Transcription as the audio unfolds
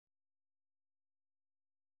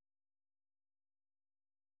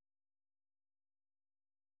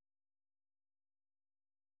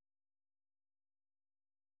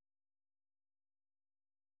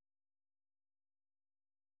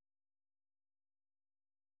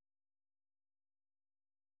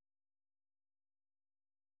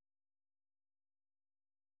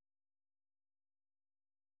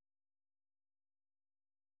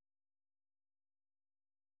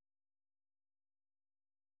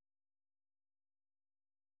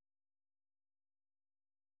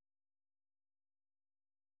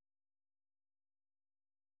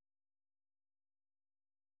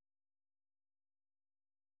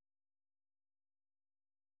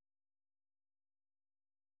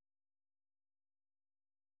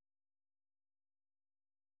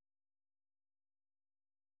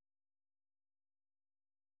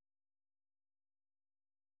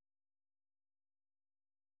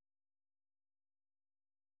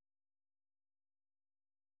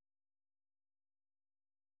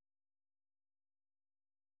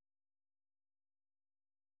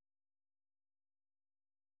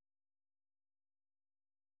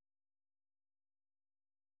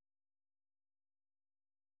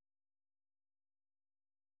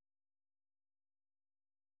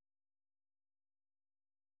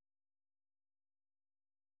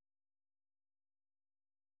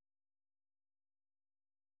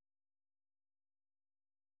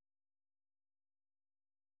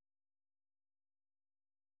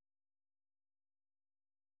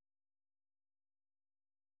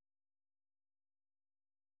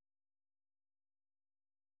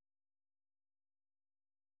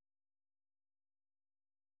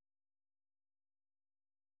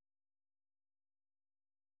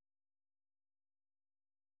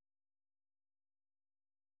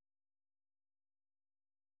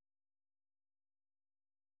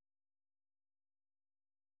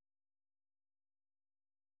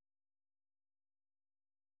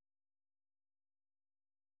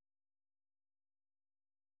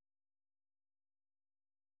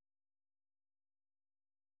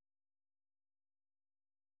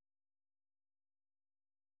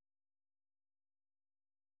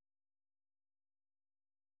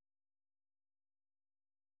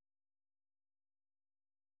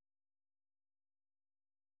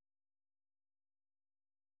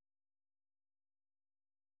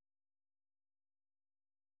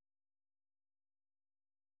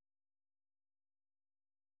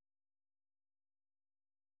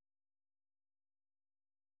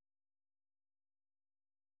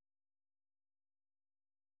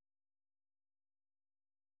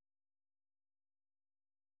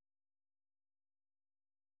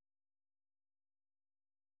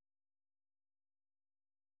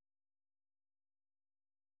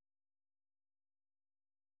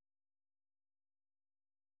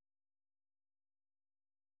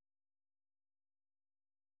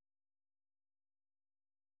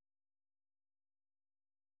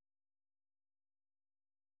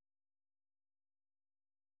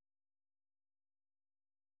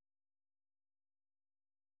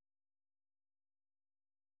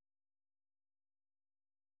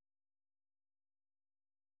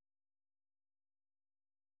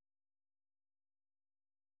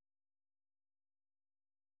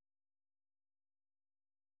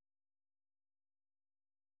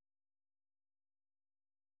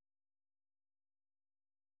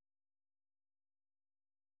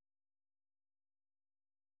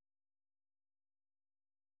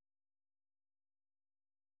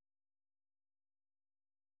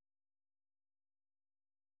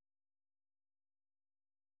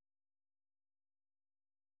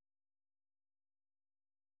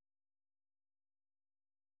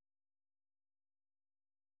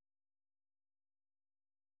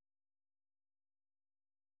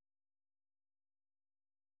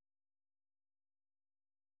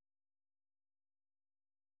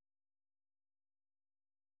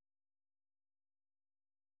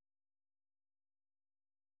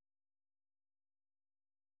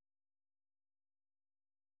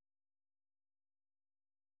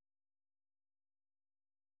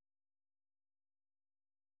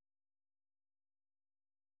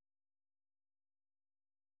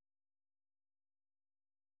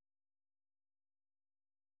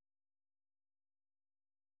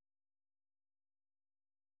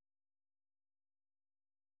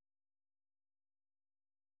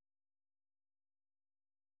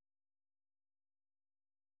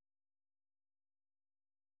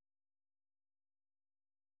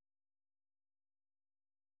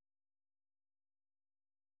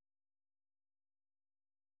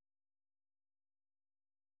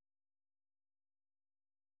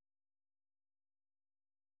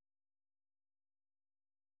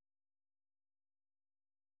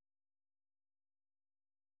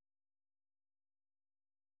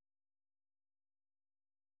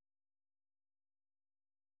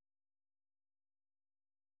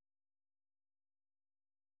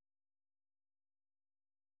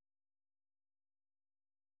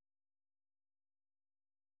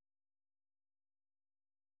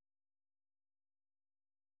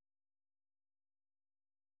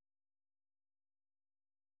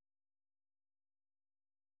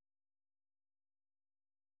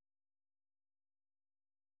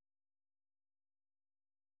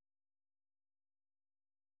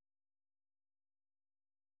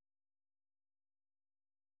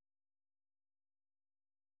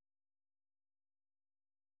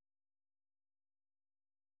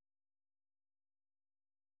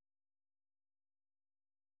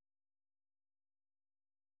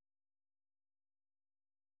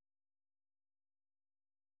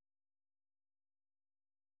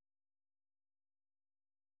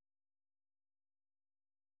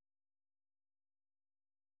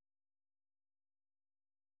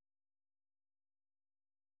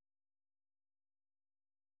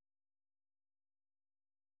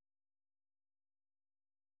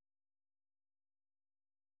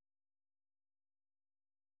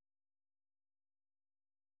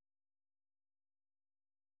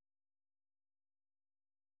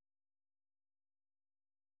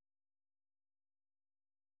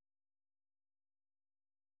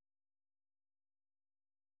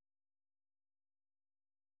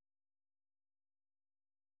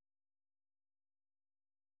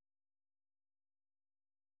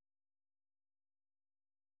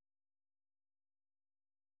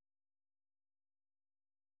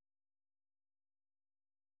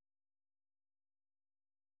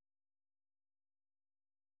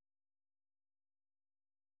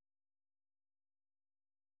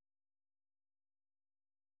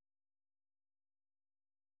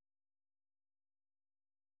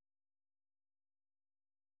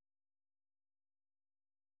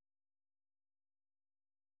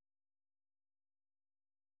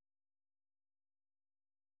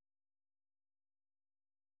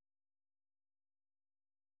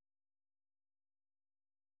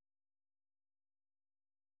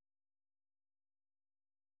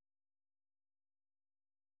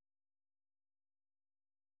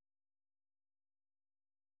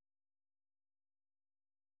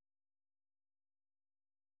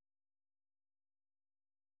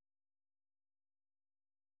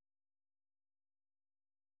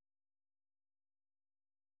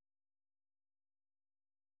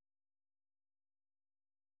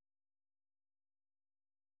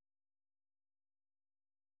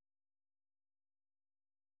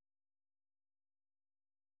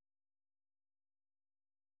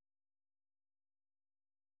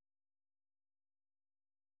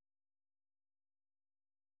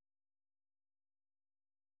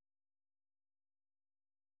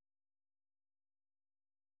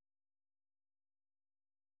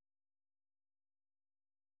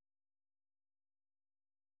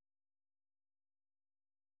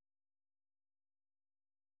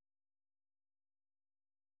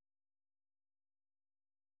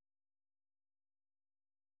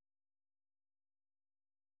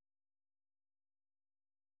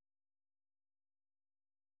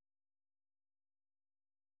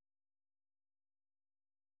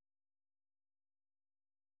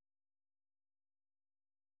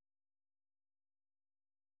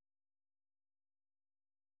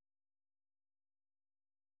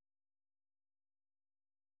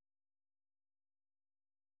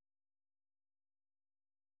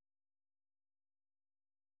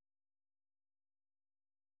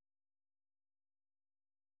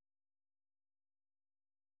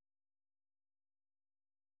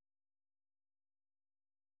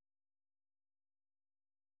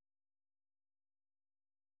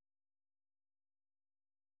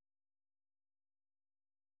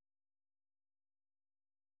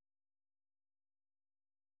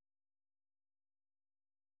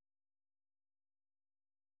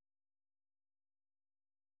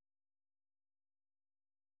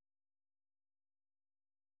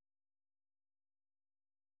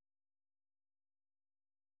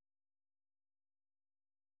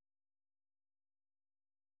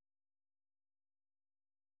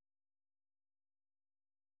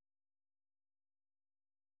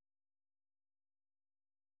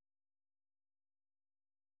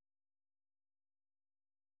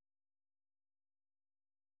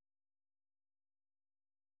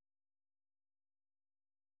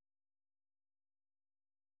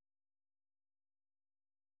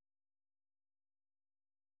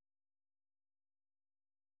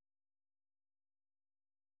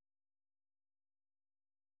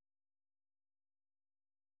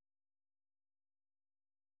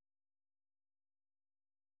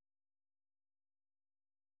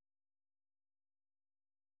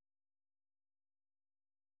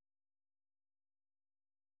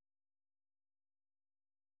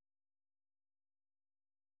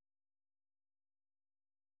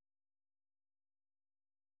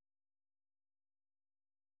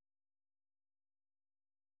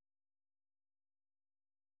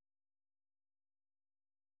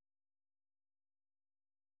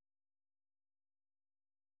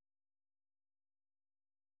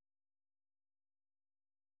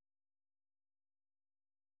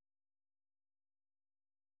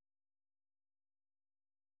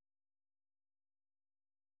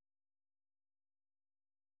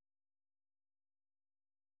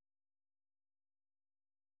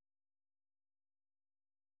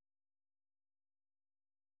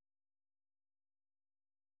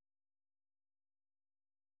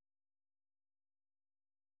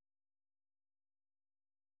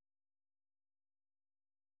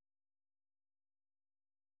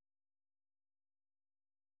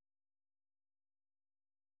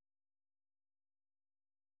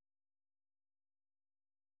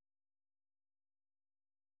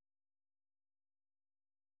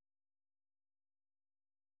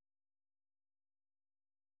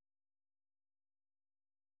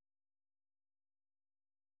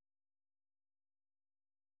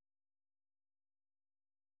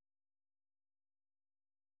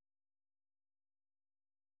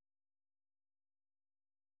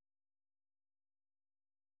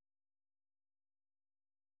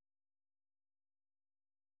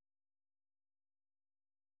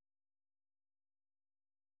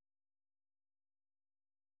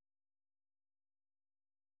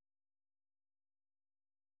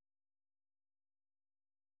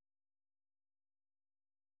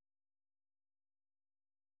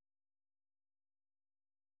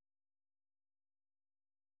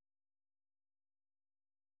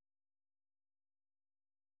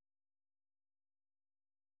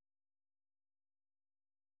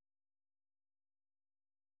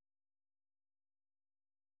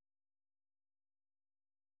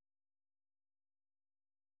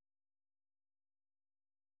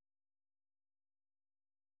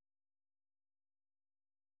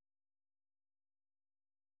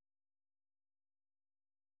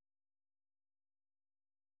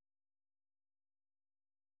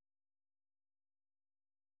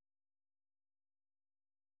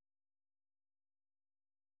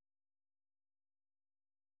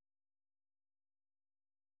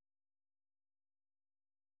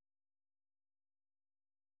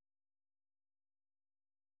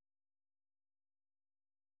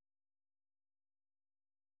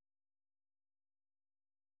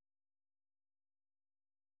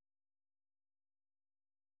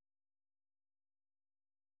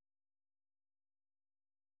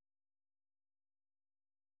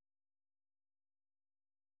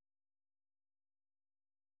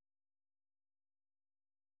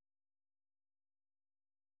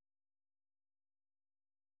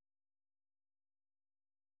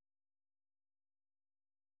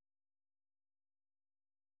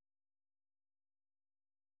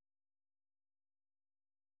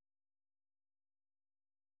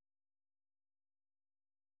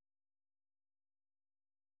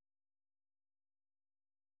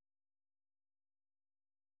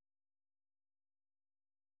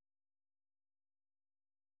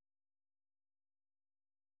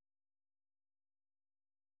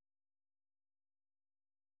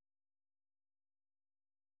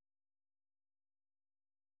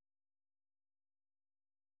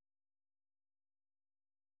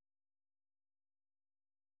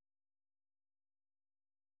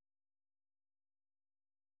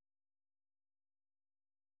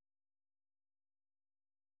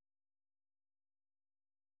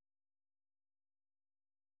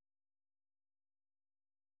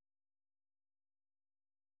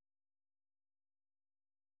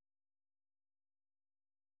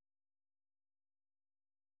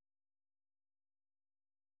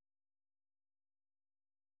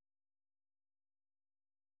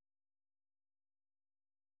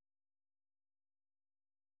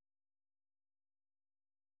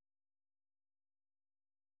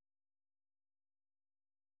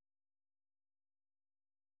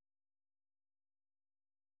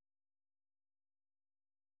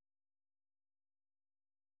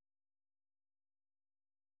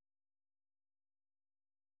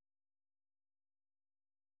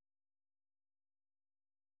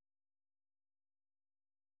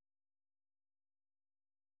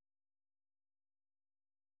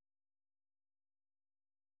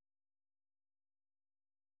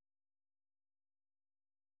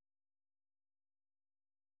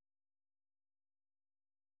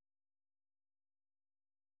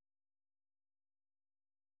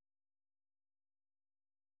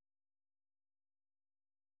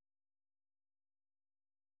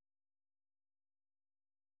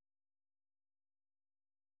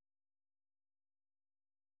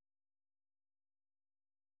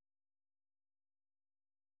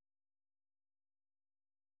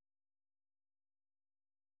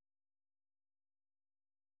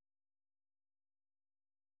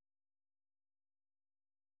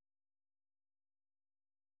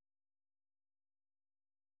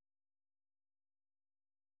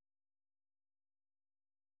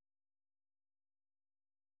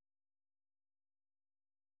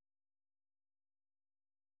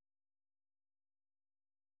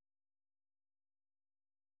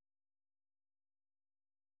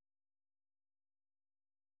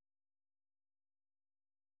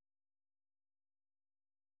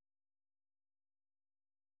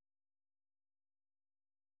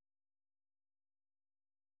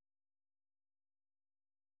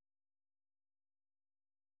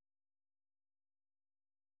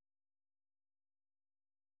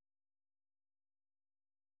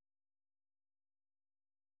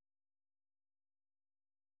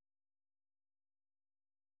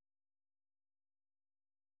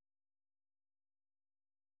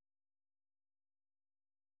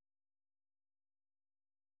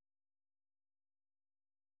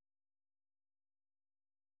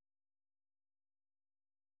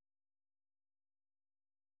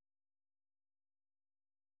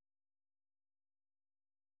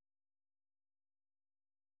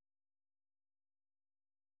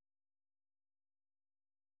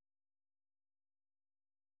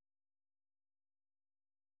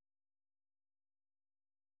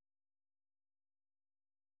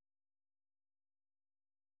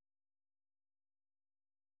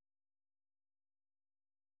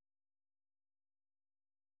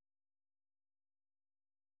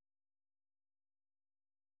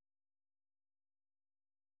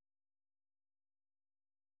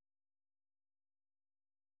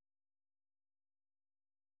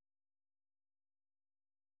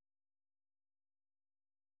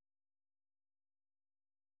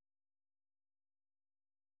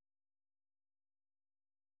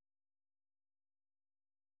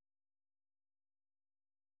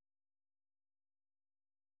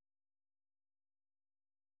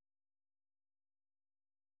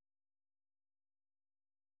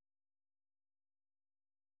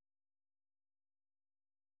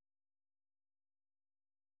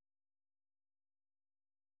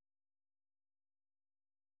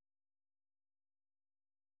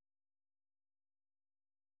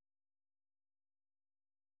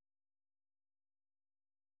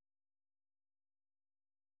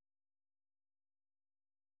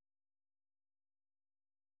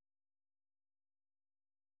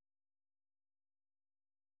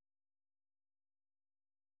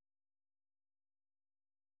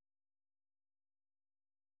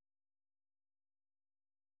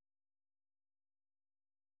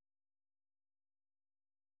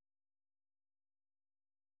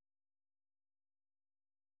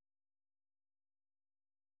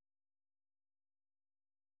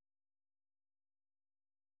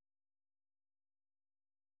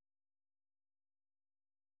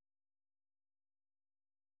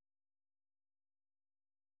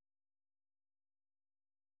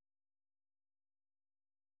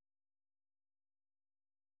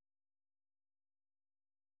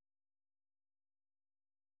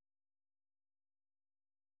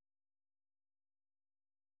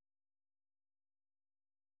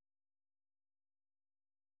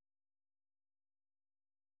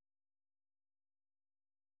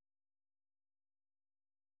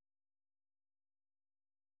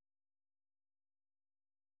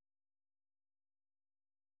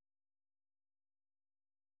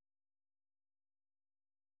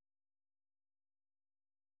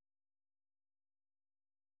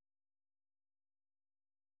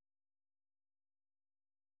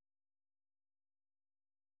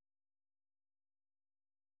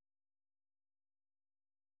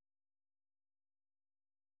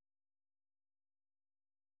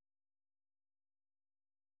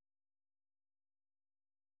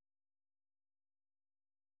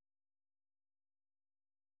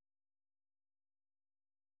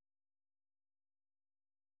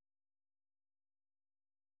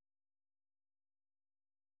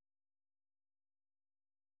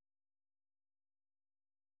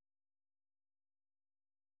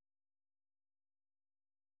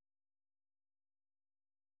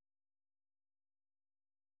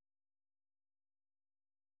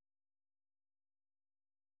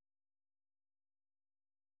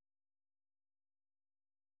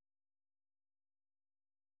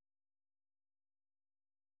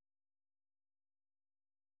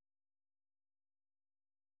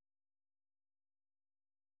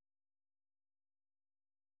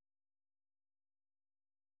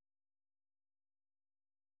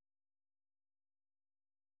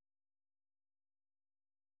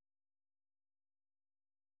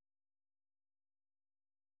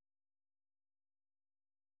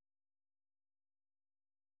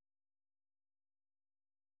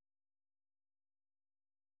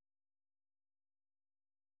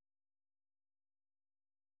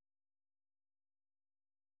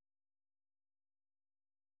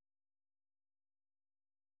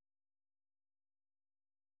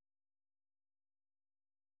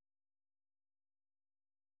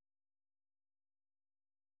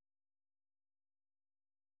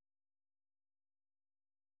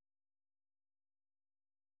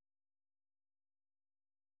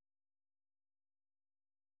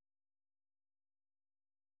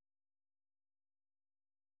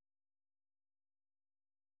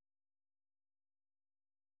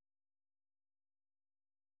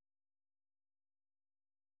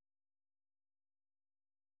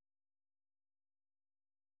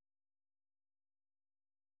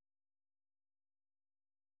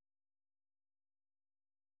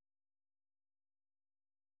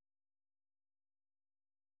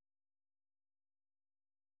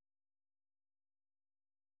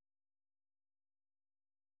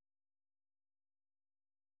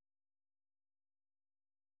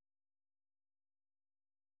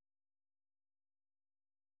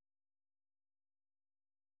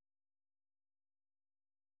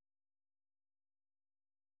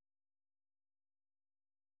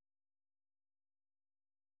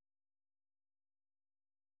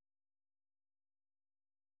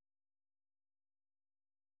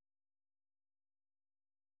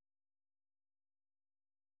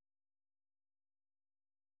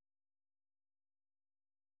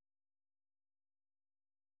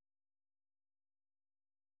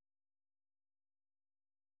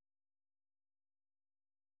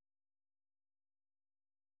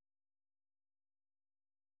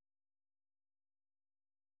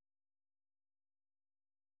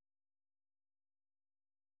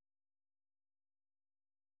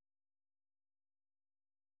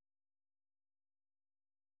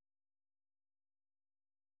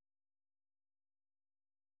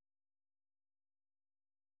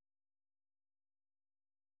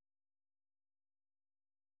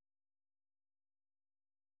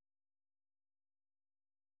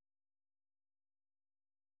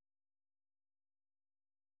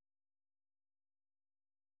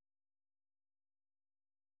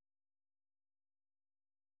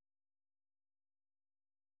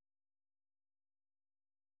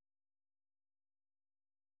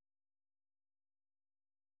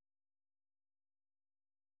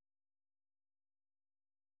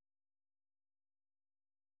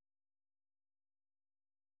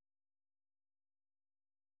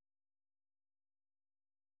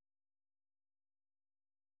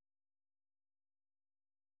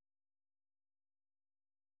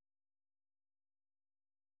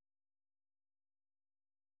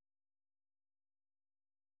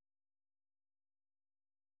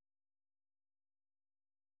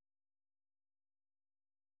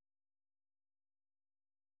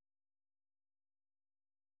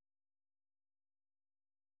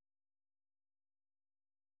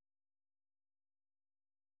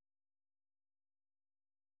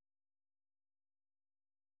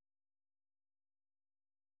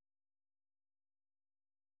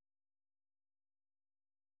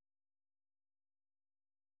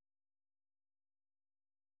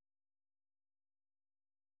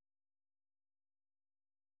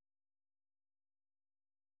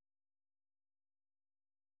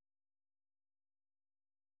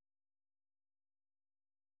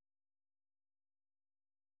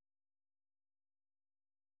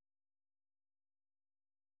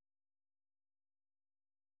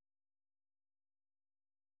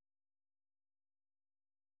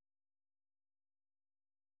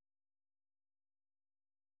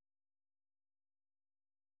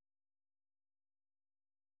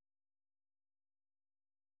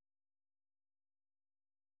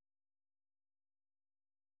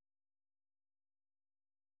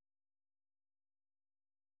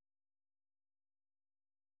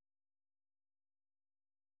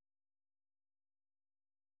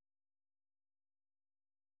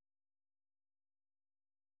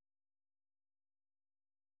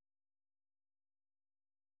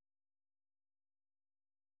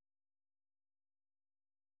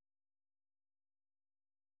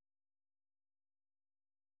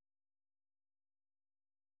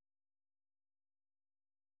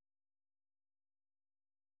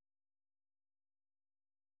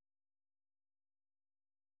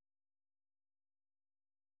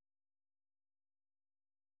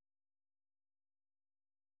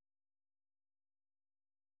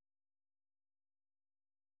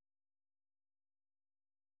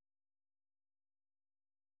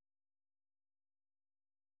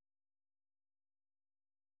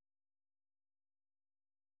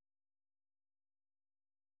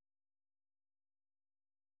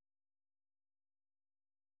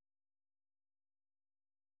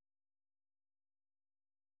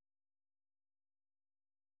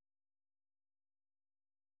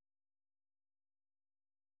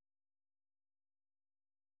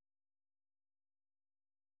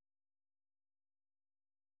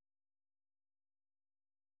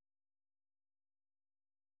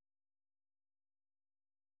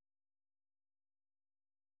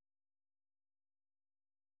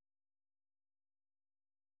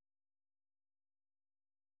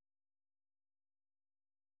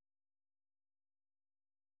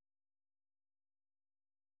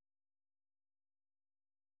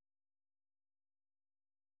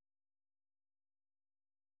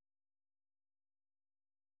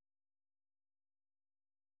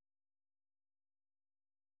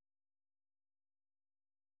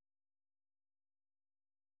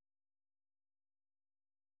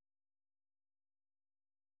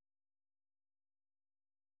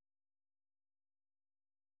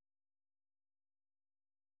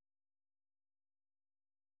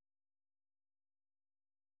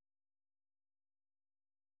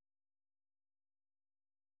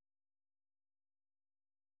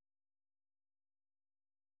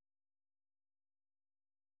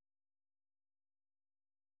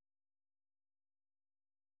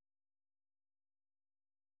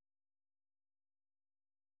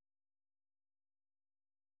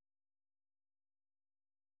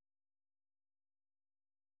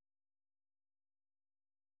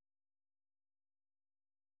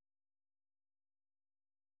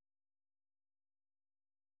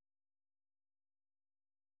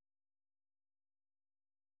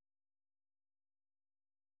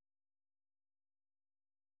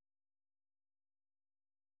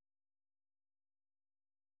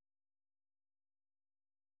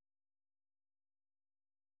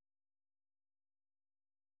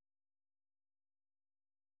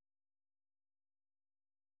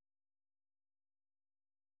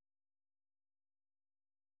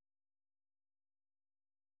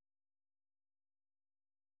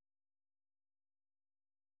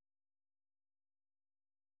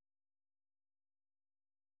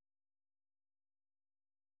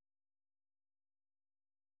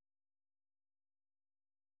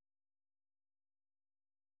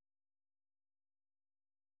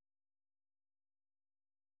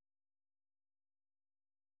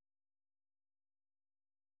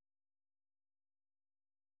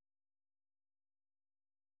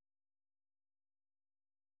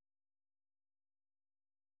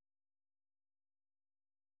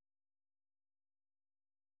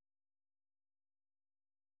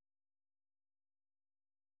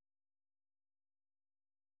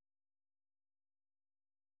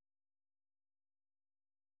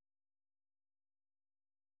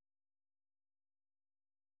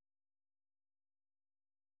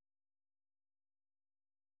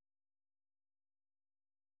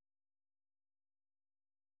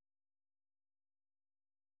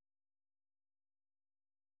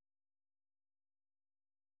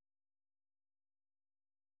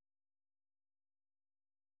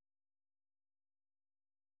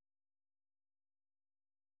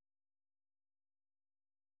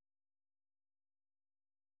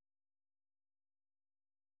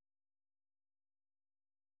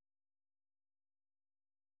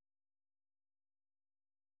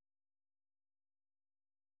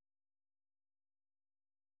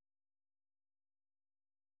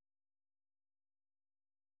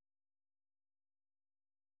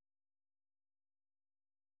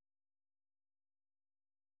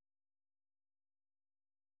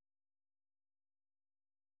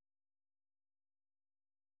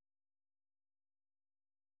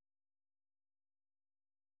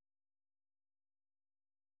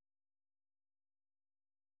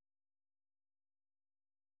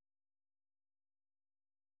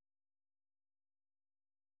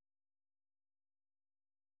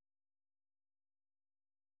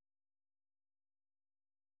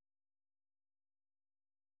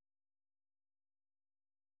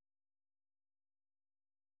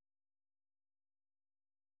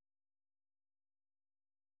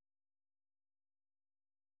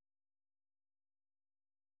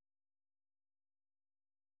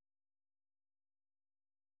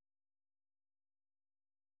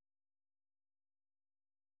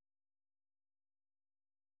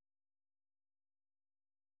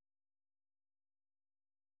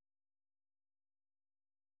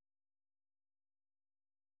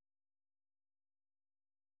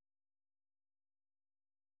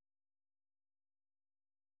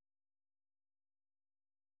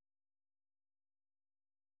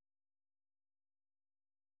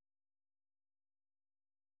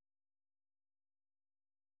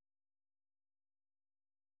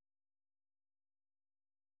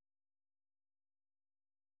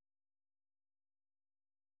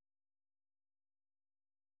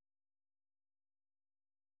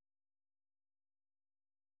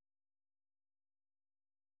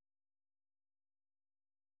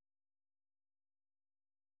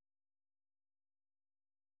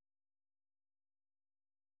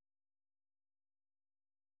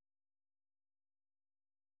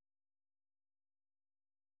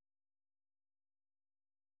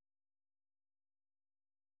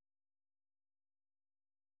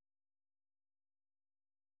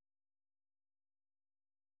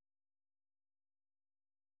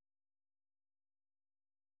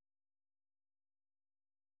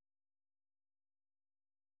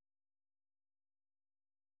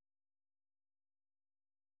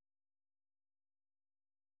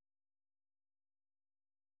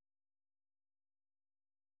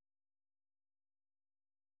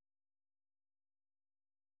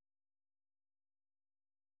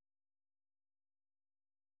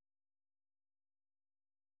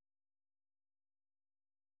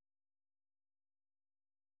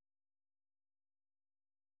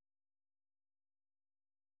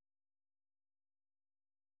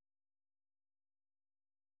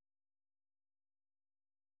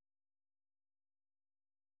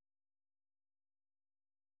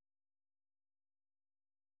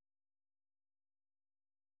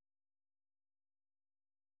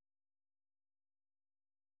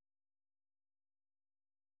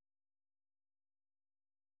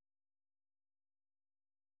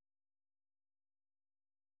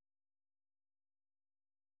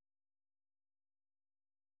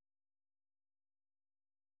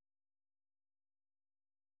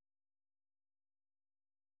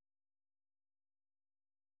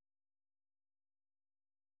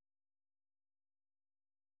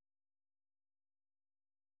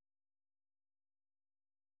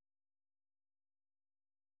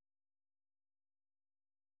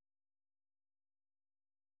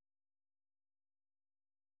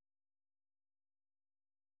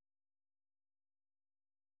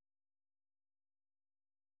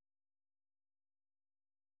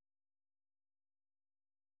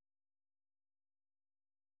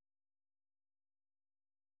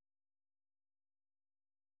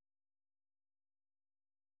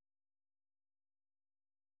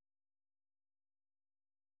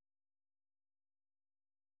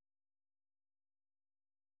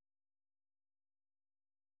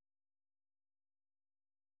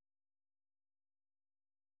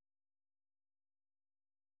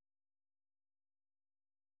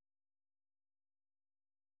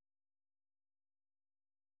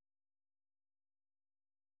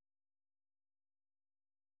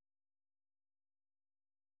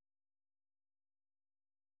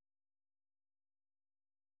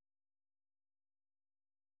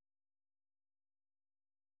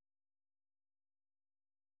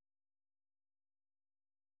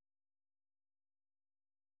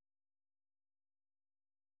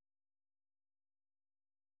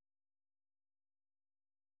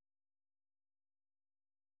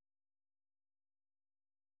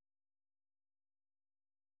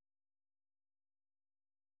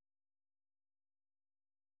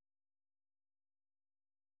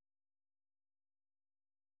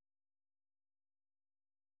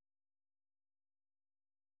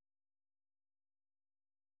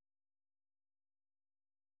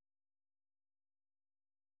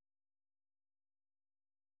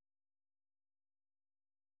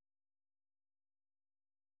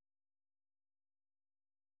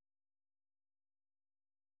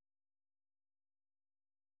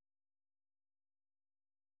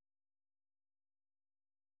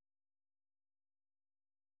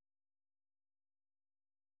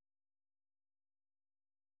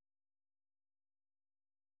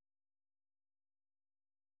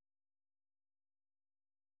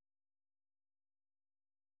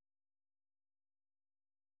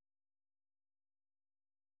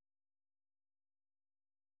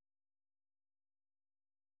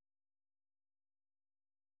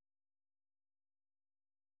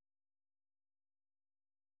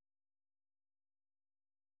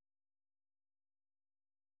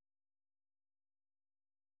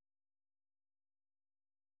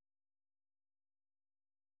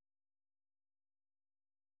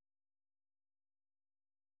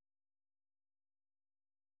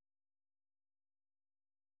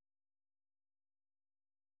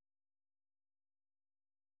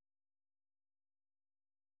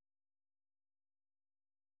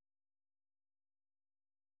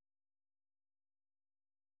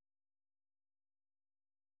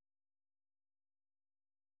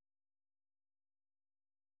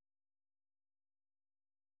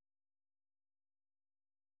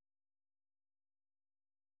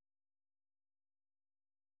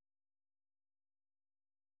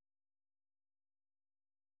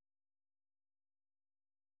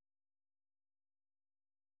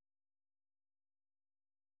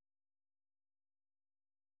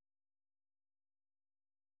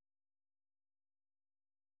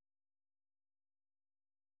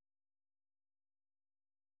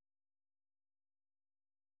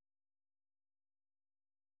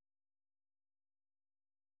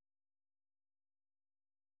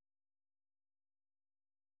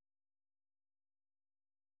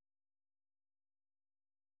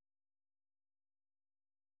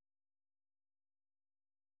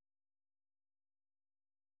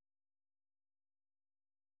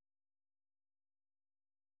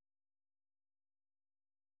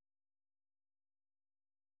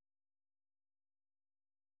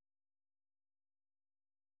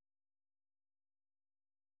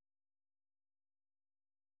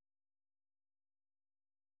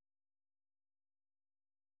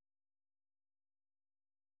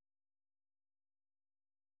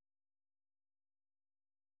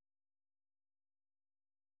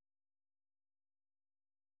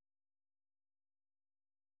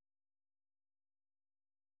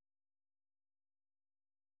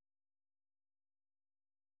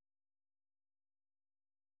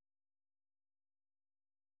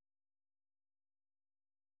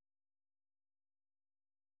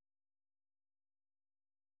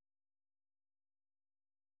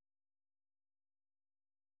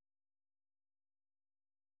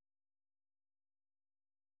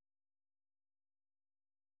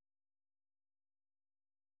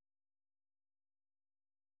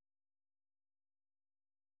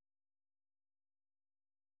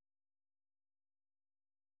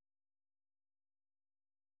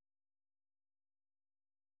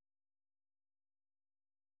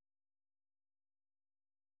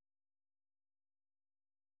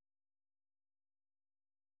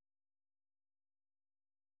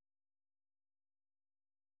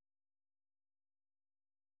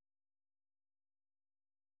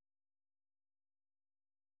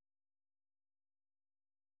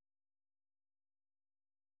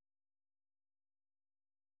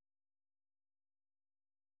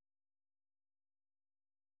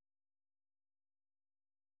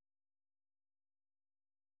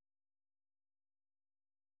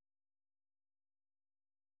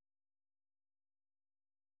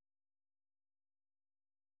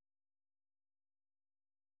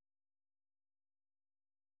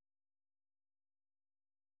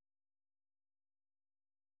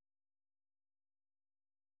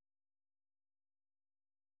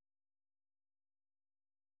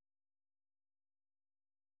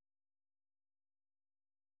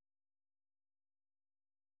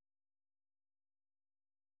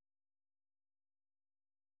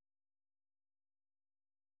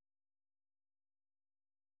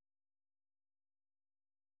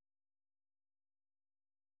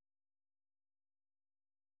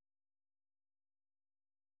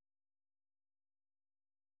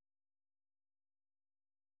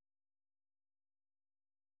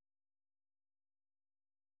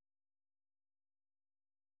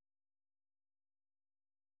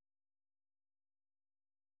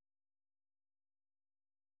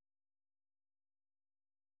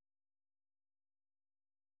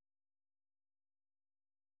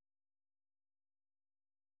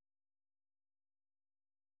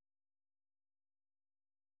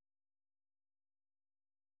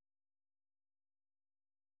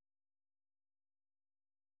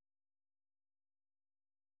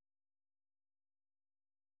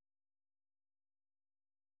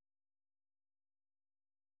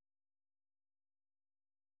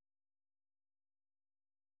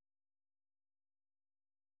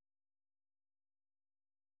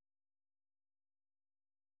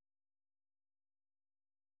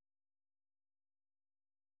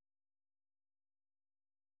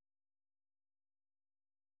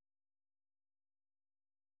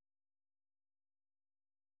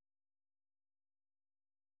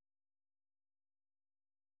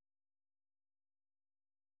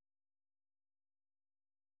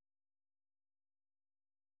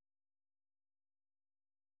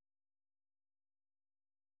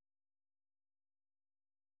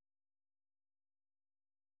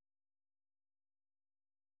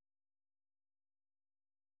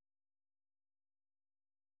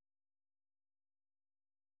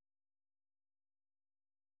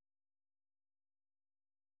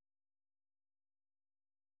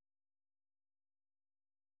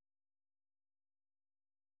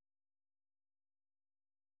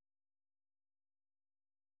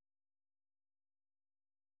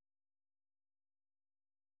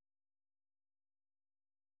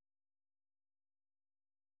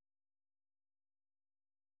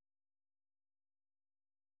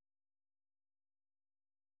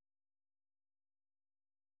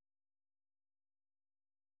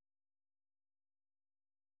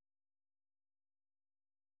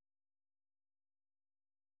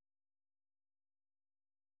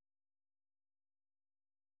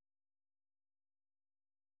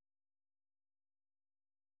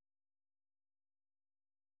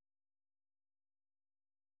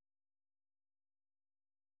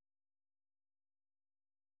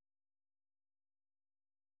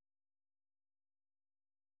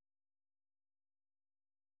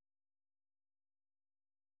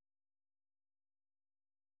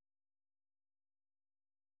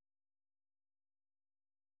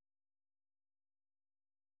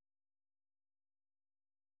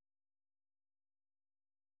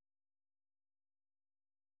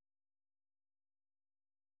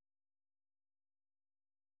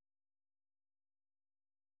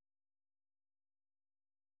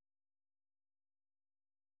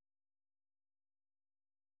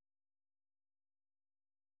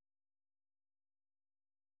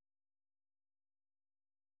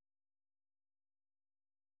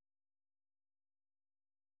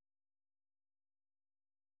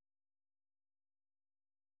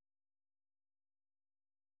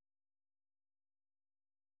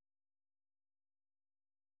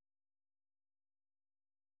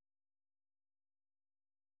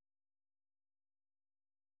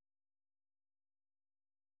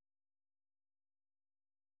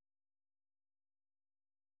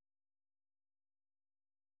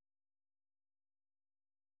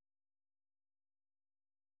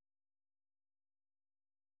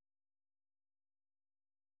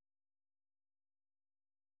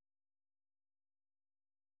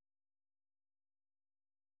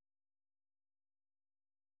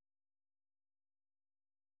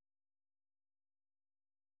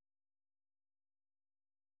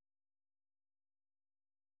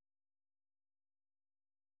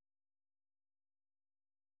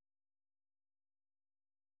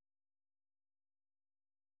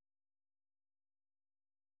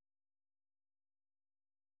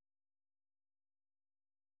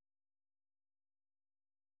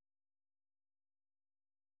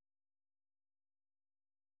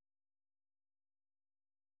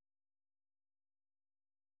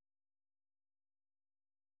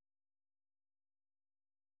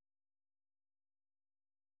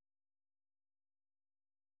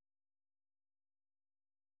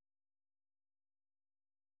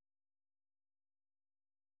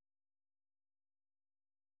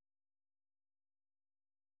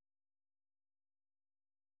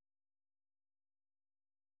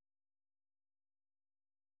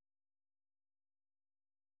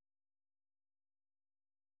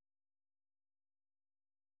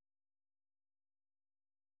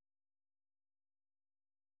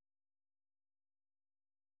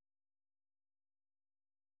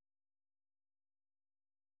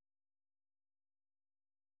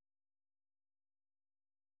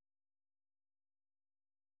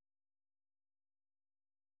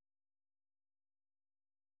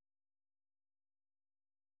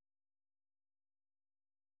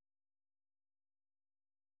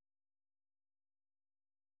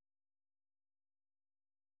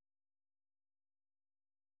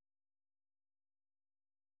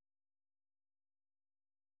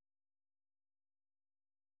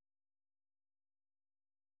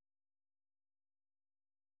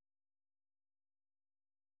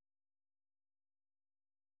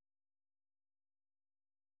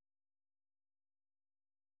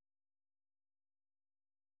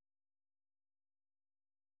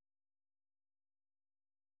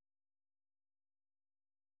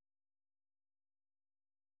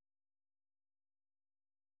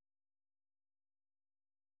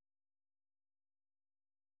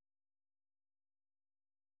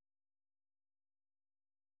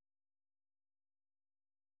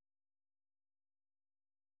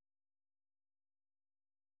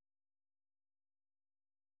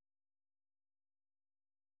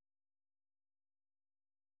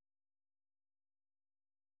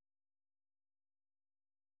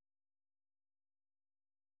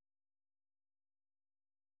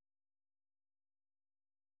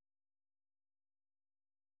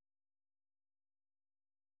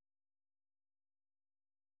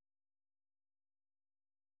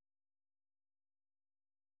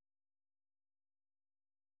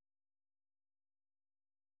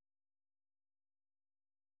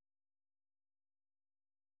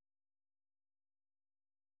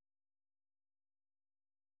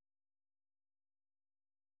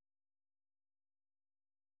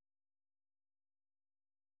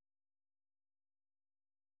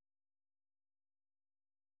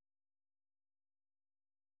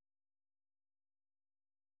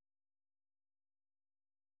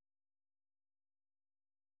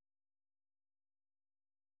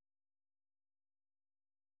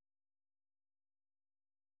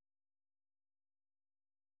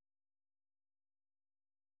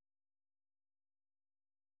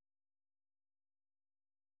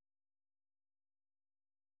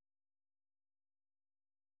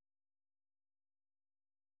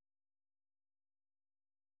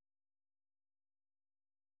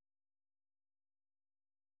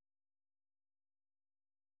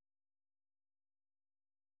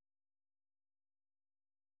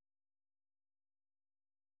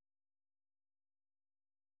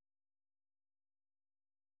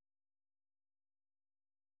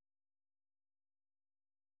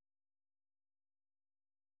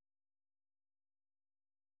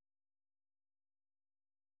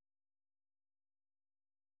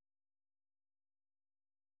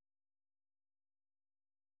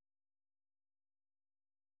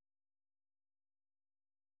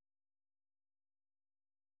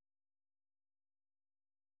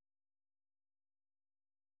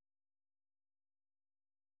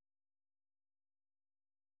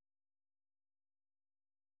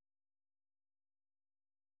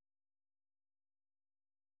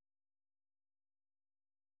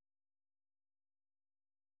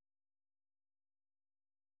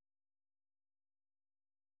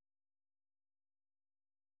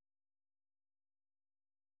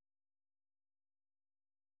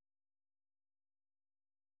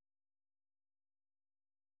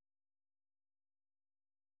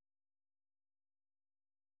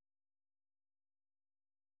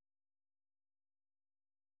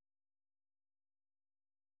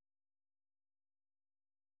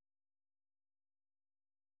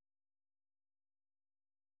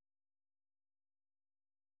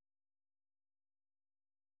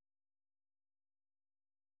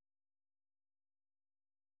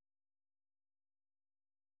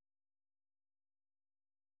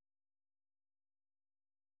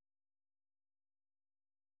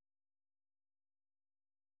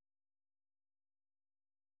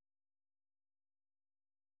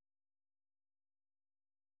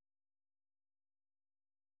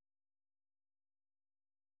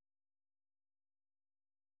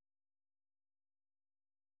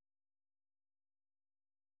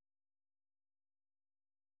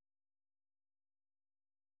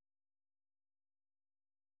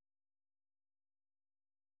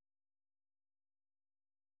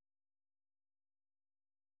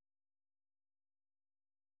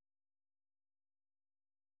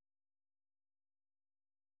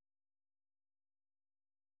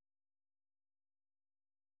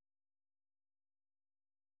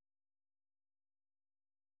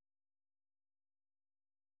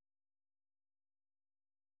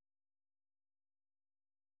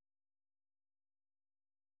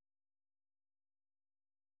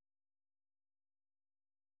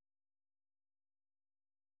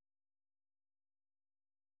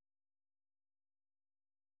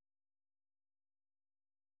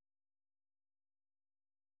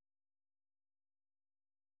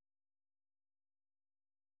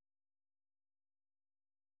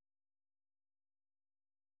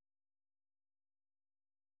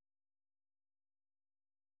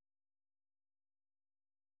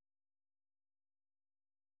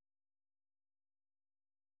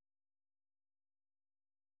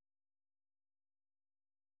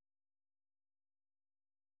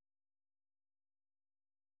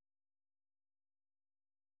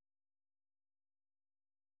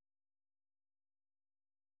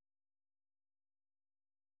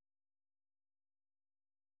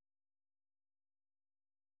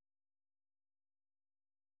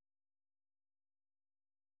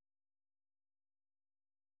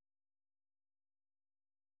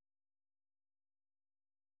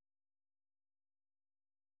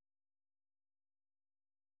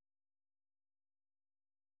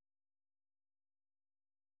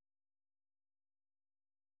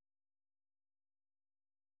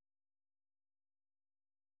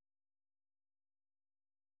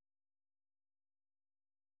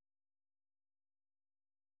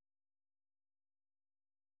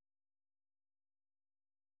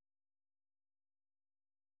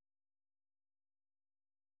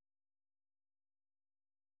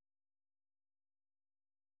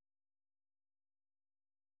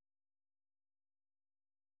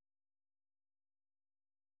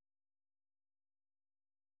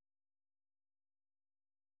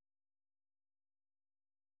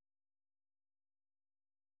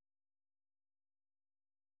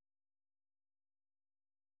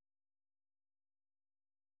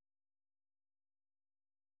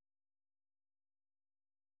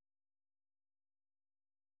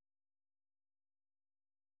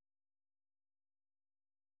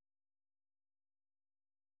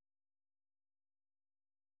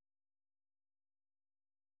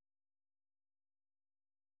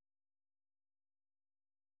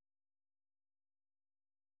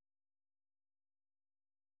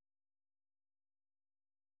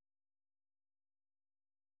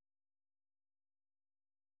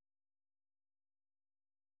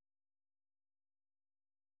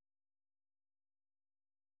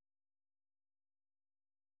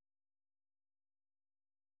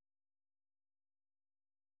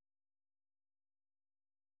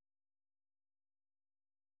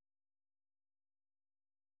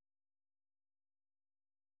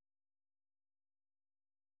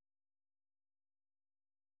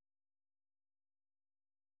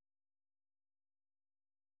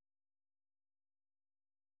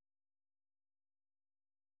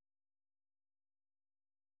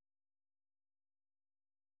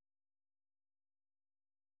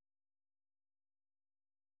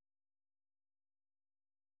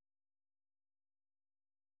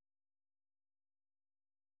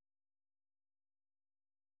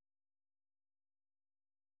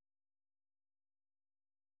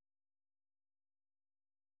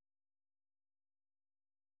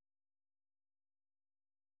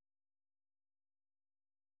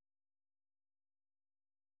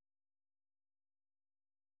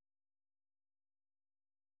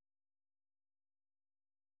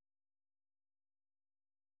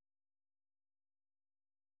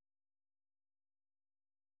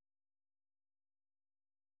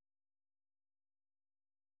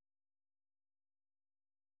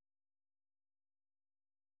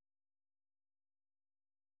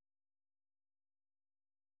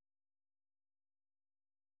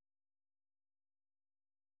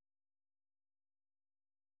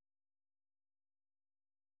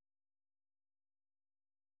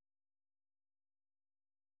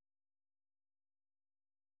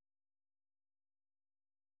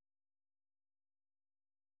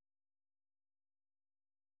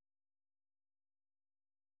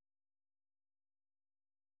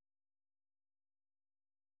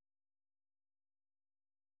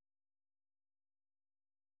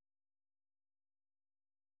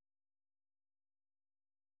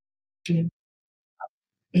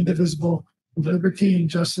indivisible, with liberty and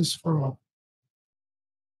justice for all.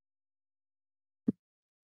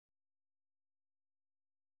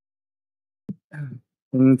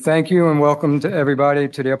 And thank you and welcome to everybody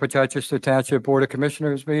to the Upper Chichester Township Board of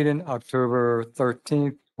Commissioners meeting, October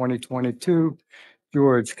 13th, 2022.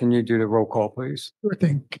 George, can you do the roll call, please? Sure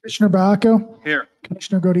thing. Commissioner Bacco. Here.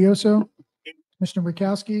 Commissioner Godioso. Commissioner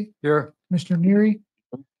Rakowski. Here. Commissioner Neary.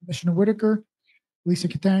 Commissioner Whitaker. Lisa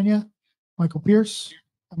Catania. Michael Pierce.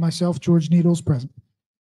 And myself, George Needles, present.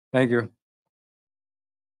 Thank you.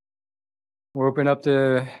 We'll open up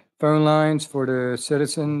the phone lines for the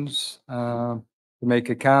citizens to make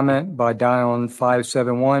a comment by dialing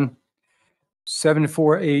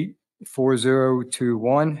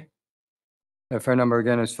 571-748-4021. The phone number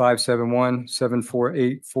again is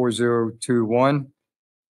 571-748-4021.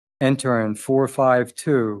 Enter in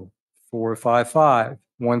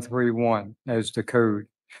 452-455-131 as the code.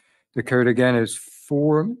 The code again is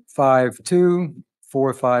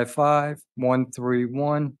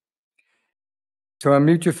 452-455-131. To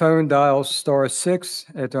unmute your phone, dial *6.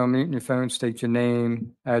 After unmuting your phone, state your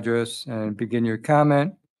name, address, and begin your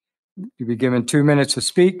comment. You'll be given 2 minutes to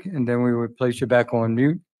speak, and then we will place you back on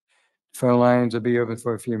mute. Phone lines will be open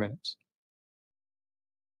for a few minutes.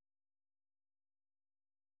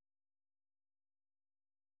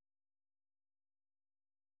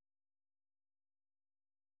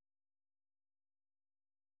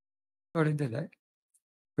 Already did that.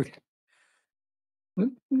 Okay.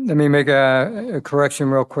 Let me make a correction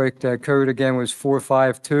real quick. That code again was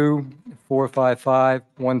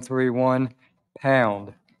 452-455-131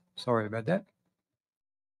 #. Sorry about that.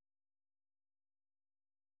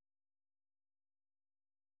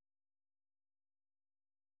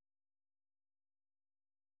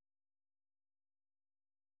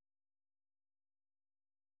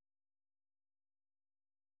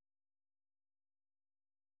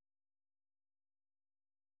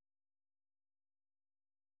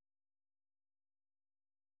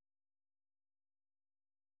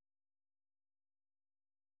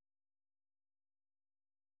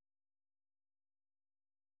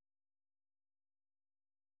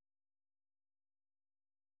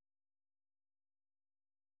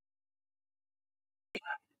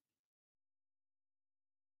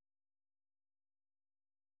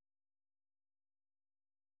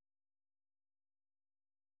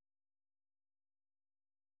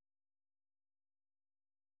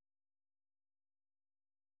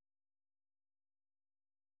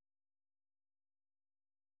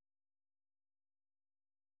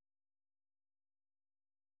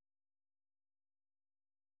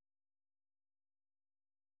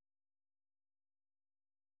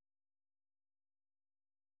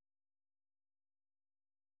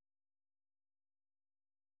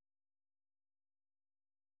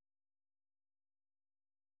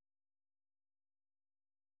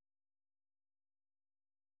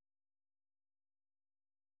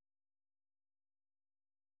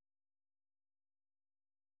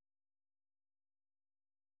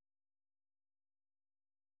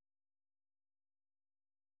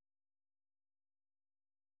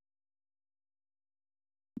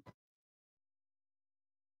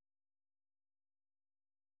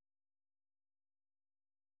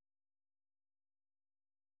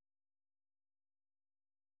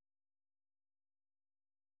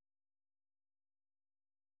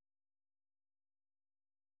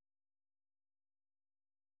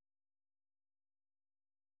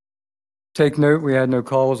 Take note, we had no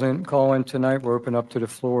call in tonight. We're open up to the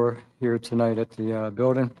floor here tonight at the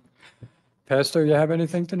building. Pastor, you have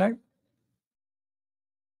anything tonight?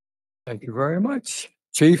 Thank you very much.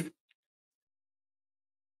 Chief?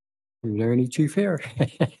 Is there any chief here?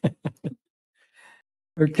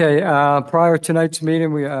 Okay, prior to tonight's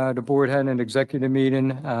meeting, the board had an executive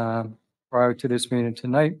meeting prior to this meeting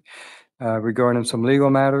tonight regarding some legal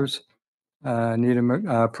matters. Need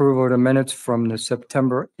approval of the minutes from the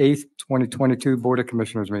September 8th, 2022 Board of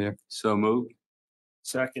Commissioners meeting. So moved.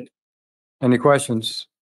 Second. Any questions?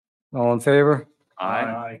 All in favor?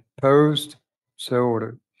 Aye. Opposed? So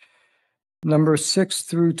ordered. Number 6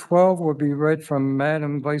 through 12 will be read from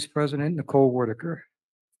Madam Vice President Nicole Whitaker.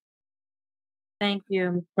 Thank you,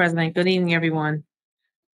 Mr. President. Good evening, everyone.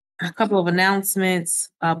 A couple of announcements.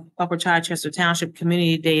 Upper Chichester Township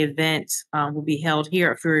Community Day event will be held here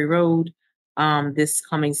at Fury Road this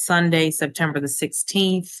coming Sunday, September the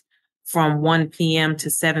 16th, from 1 p.m. to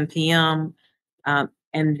 7 p.m.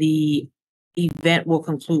 And the event will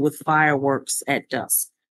conclude with fireworks at dusk.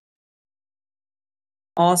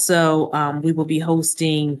 Also, we will be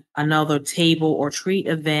hosting another table or treat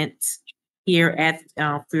event here at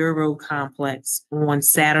Fury Road Complex on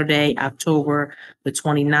Saturday, October the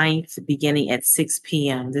 29th, beginning at 6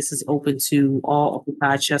 p.m. This is open to all of the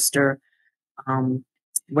Rochester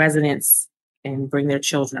residents and bring their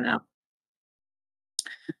children out.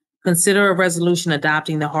 Consider a resolution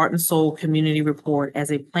adopting the Heart and Soul Community Report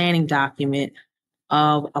as a planning document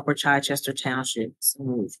of Upper Chichester Township. So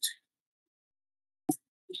moved.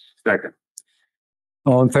 Second.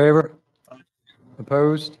 All in favor?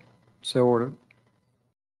 Opposed? So ordered.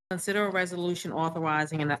 Consider a resolution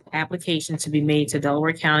authorizing an application to be made to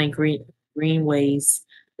Delaware County Greenways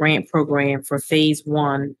Grant Program for Phase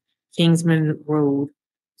 1 Kingsman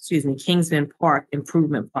Park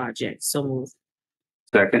Improvement Project. So moved.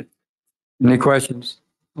 Second. Any questions?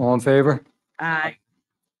 All in favor? Aye.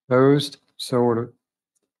 Opposed? So ordered.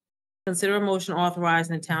 Consider a motion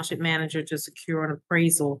authorizing the township manager to secure an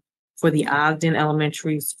appraisal for the Ogden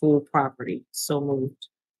Elementary School property. So moved.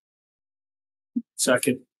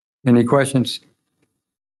 Second. Any questions?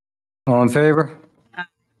 All in favor? Aye.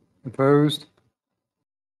 Opposed?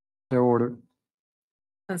 So ordered.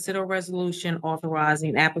 Consider a resolution authorizing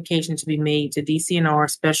an application to be made to DCNR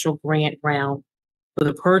Special Grant Round for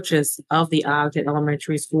the purchase of the Ogden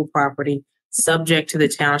Elementary School property, subject to the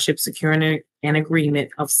township securing an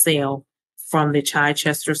agreement of sale from the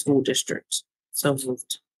Chichester School District. So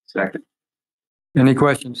moved. Second. Any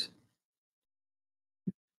questions?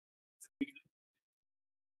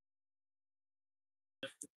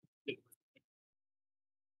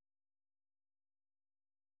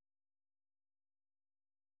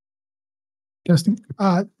 Testing.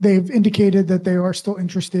 They've indicated that they are still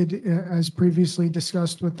interested, as previously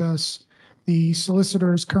discussed with us. The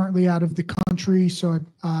solicitor is currently out of the country, so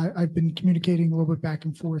I've been communicating a little bit back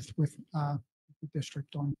and forth with the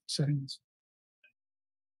district on settings.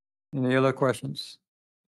 Any other questions?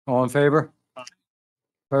 All in favor?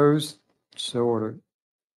 Opposed? So ordered.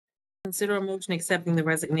 Consider a motion accepting the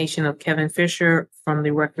resignation of Kevin Fisher from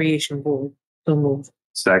the Recreation Board. So moved.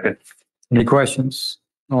 Second. Any questions?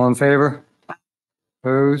 All in favor?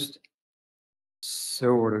 Opposed? So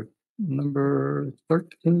ordered. Number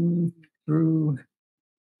 13 through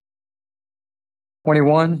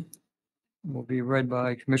 21 will be read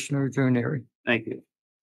by Commissioner Junior. Thank you.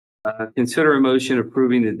 Consider a motion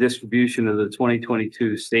approving the distribution of the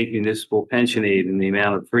 2022 state municipal pension aid in the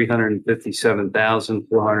amount of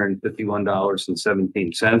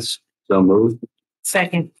 $357,451.17. So moved.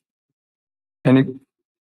 Second. Any?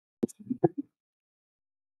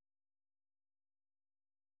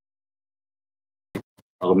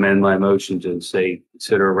 I'll amend my motion to say,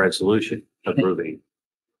 consider a resolution approving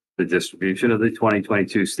the distribution of the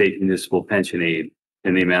 2022 state municipal pension aid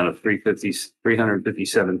in the amount of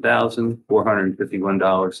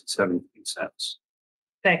 $357,451.17.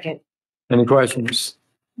 Second. Any questions?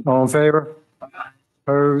 All in favor?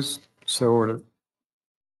 Opposed? So ordered.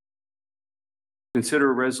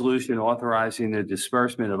 Consider a resolution authorizing the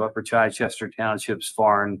disbursement of Upper Chichester Township's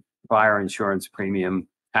foreign fire insurance premium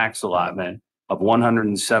tax allotment of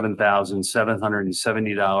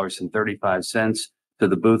 $107,770.35 to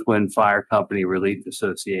the Boothwyn Fire Company Relief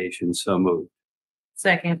Association. So moved.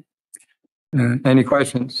 Second. Any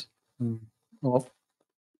questions? Well,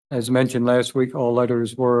 as mentioned last week, all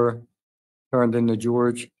letters were turned into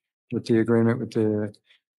George with the agreement with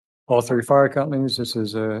all three fire companies. This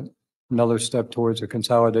is another step towards a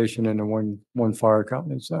consolidation into one fire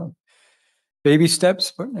company. So baby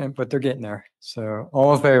steps, but they're getting there. So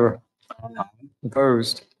all in favor?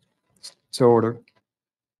 Opposed? So ordered.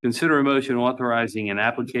 Consider a motion authorizing an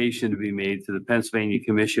application to be made to the Pennsylvania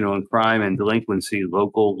Commission on Crime and Delinquency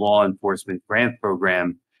Local Law Enforcement Grant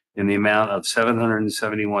Program in the amount of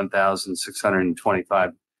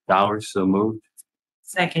 $771,625. So moved.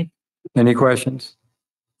 Second. Any questions?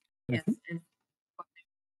 Yes.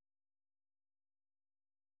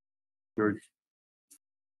 George.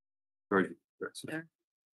 Sure.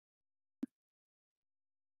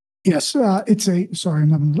 Yes, sorry,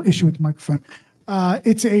 I'm having an issue with the microphone.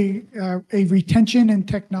 It's a retention and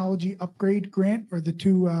technology upgrade grant are the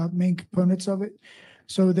two main components of it.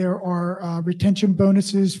 So there are retention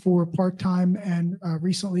bonuses for part-time and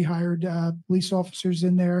recently hired police officers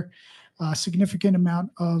in there. A significant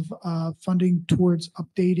amount of funding towards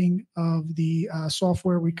updating of the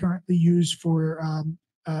software we currently use for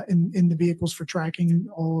in the vehicles for tracking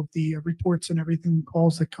all of the reports and everything,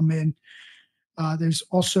 calls that come in. There's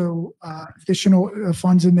also additional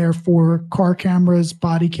funds in there for car cameras,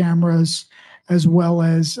 body cameras, as well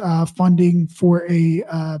as funding for a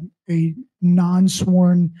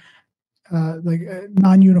non-sworn,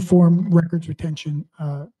 non-uniform records retention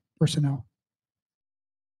personnel.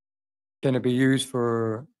 Can it be used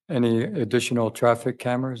for any additional traffic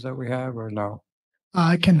cameras that we have or no?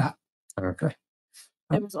 I cannot. Okay.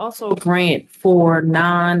 There was also a grant for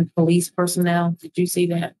non-police personnel. Did you see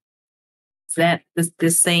that? Is that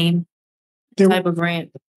this same There, type of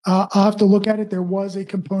grant? I'll have to look at it. There was a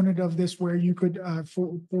component of this where you could,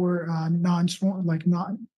 for non-sworn, like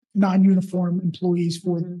non-uniform employees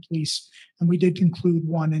for the police. And we did include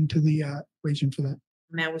one into the equation for that.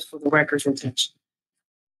 And that was for the records retention.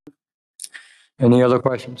 Any other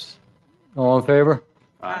questions? All in favor?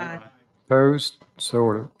 Aye. Opposed? So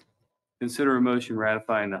ordered. Consider a motion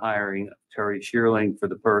ratifying the hiring of Terry Shearling for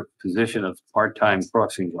the position of part-time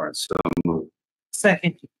crossing guard. So moved.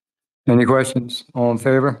 Second. Any questions? All in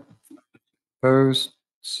favor? Opposed?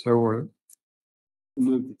 So ordered.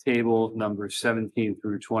 Move the table numbers 17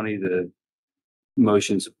 through 20, the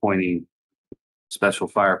motions appointing special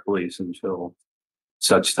fire police until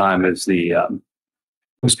such time as the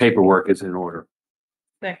this paperwork is in order.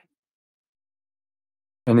 Second.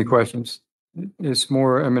 Any questions? It's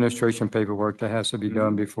more administration paperwork that has to be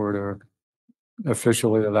done before they're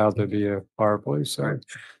officially allowed to be a fire police. So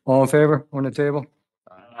all in favor on the table?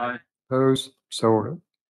 Aye. Opposed? So ordered.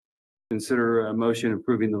 Consider a motion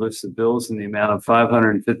approving the list of bills in the amount of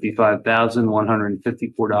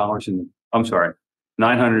 $555,154 and, I'm sorry,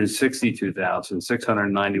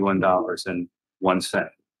 $962,691.01.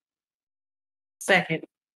 Second.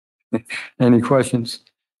 Any questions?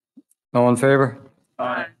 All in favor?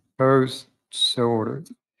 Aye. Opposed? So ordered.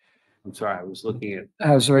 I'm sorry, I was looking at,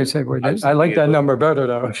 I was ready to say, wait, I like that number better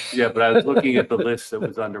though. yeah, but I was looking at the list that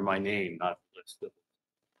was under my name, not the list that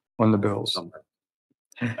On the was bills. somewhere.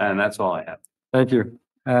 And that's all I have. Thank you.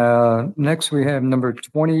 Next we have number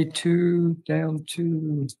 22 down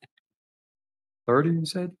to 30, you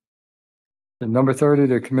said? The number 30,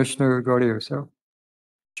 the Commissioner Gaudier, so.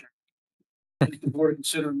 The board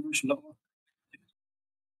consider a motion to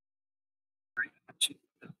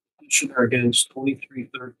petitioner against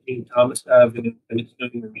 2313 Thomas Avenue and its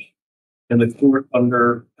owners in the court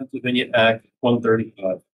under Pennsylvania Act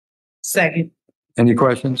 135. Second. Any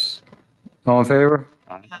questions? All in favor?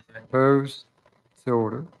 Aye. Opposed? So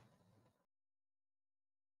ordered.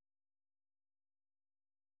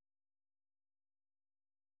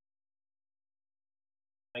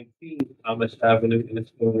 Thomas Avenue and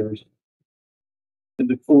its owners in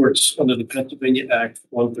the courts under the Pennsylvania Act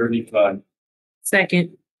 135.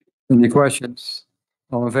 Second. Any questions?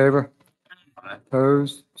 All in favor?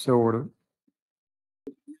 Opposed? So ordered.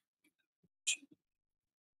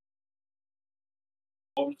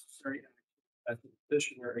 All necessary action as the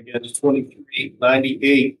petitioner against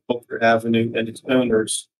 2398 Booker Avenue and its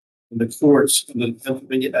owners in the courts under the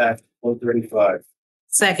Pennsylvania Act 135.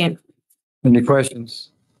 Second. Any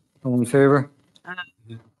questions? All in favor? Aye.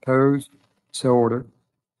 Opposed? So ordered.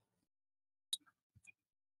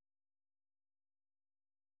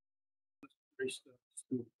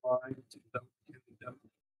 To apply to the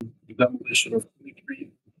demolition of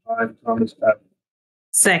 23 Thomas Avenue.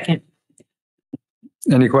 Second.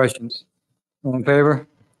 Any questions? All in favor?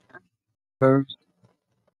 Opposed?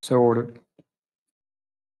 So ordered.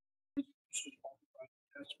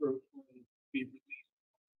 Escrow fund be released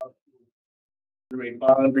through a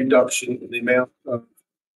bond reduction in the amount of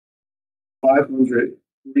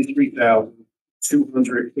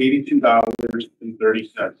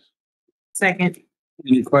 $543,282.30. Second.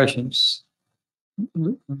 Any questions?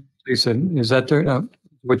 Lisa, is that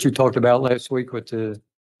what you talked about last week with the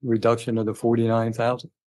reduction of the 49,000?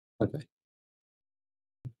 Okay.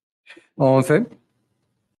 All in favor?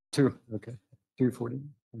 Okay, 240.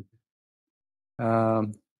 All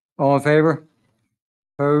in favor?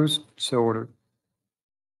 Opposed? So ordered.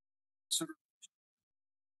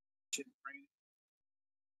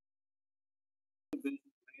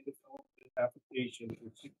 Application for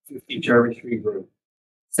 650 Cherry Tree Road.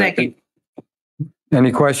 Second.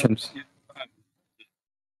 Any questions?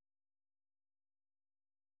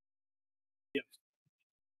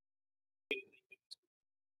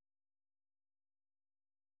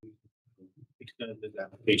 Extend this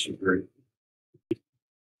application period.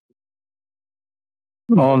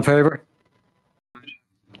 All in favor?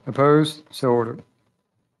 Opposed? So ordered.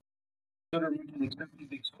 Consider making accepting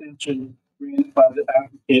the extension granted by the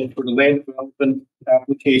applicant for the land development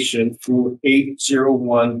application for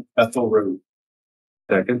 801 Bethel Road.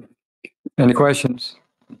 Second. Any questions?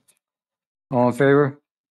 All in favor?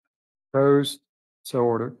 Opposed? So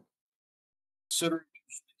ordered. Consider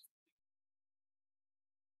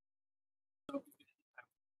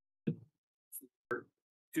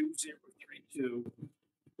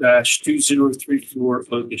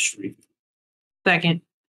 2032-2034 Locust Street. Second.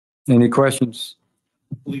 Any questions?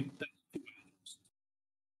 I believe that's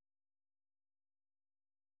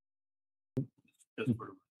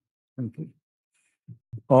Thank you.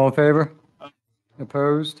 All in favor?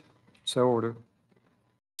 Opposed? So ordered.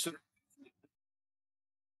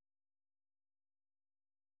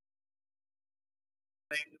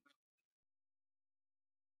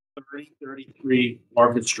 Thirty 33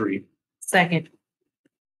 Market Street. Second.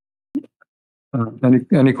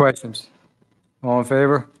 Any questions? All in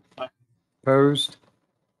favor? Aye. Opposed?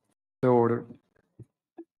 So ordered.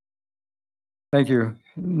 Thank you.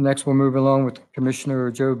 Next, we'll move along with Commissioner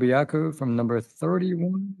Joe Biacco from number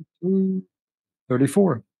 31 through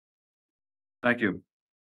 34. Thank you.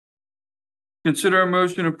 Consider a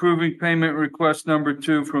motion approving payment request number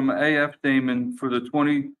 2 from AF Damon for the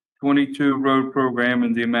 2022 road program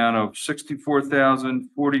in the amount of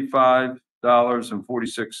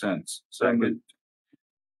 $64,045.46. Second.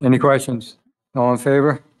 Any questions? All in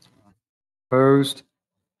favor? Opposed?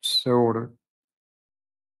 So ordered.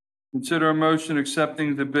 Consider a motion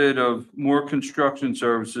accepting the bid of Moore Construction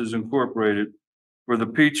Services Incorporated for the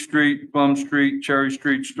Peach Street, Plum Street, Cherry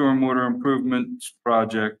Street Stormwater Improvements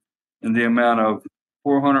Project in the amount of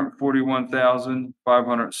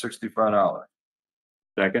 $441,565.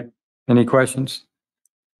 Second. Any questions?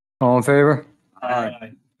 All in favor?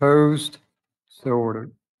 Aye. Opposed? So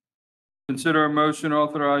ordered. Consider a motion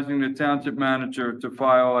authorizing the township manager to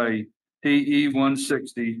file a PE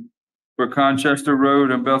 160 for Conchester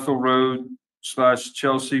Road and Bethel Road /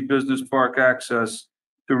 Chelsea Business Park access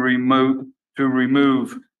to remove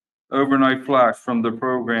overnight flash from the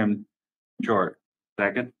program chart.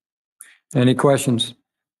 Second. Any questions?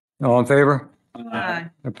 All in favor?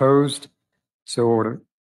 Aye. Opposed? So ordered.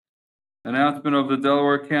 Announcement of the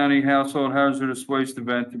Delaware County Household Hazardous Waste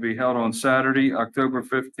Event to be held on Saturday, October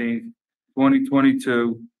 15th,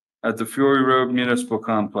 2022 at the Fury Road Municipal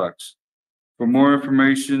Complex. For more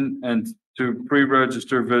information and to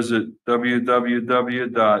pre-register, visit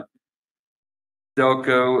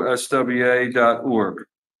www.delcoswa.org.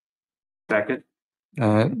 Second.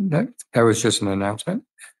 That was just an announcement.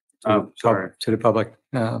 Oh, sorry. To the public.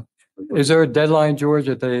 Is there a deadline, George,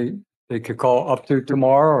 that they could call up to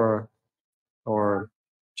tomorrow or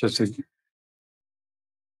just a?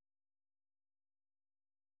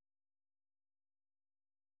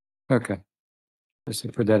 Okay. Just to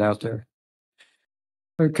put that out there.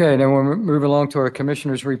 Okay, then we'll move along to our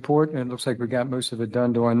commissioner's report, and it looks like we got most of it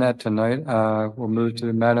done during that tonight. We'll move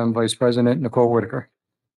to Madam Vice President Nicole Whitaker.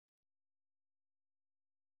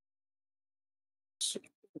 As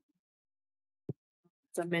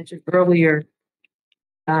I mentioned earlier,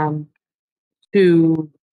 to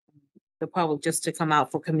the public just to come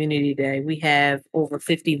out for Community Day. We have over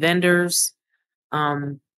 50 vendors.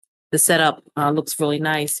 The setup looks really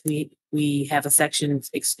nice. We have a section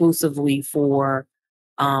exclusively for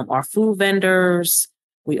our food vendors.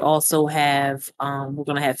 We also have, we're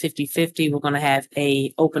gonna have 50-50. We're gonna have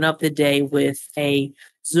open up the day with a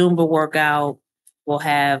Zumba workout. We'll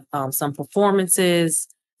have some performances,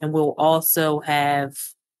 and we'll also have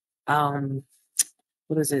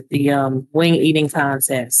what is it? The wing eating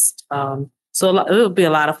contest. So it'll be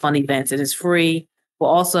a lot of fun events. It is free. We'll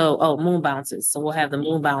also, moon bounces. So we'll have the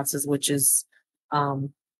moon bounces, which is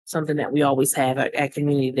something that we always have at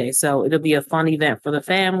Community Day. So it'll be a fun event for the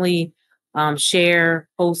family. Share,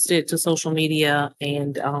 post it to social media,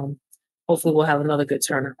 and hopefully we'll have another good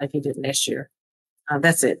turnout like we did last year.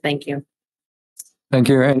 That's it. Thank you. Thank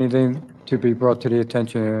you. Anything to be brought to the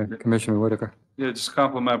attention of Commissioner Whitaker? Yeah, just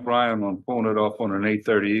compliment Brian on pulling it off on an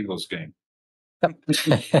 8:30 Eagles game.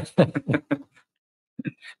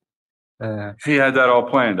 He had that all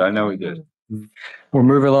planned. I know he did. We'll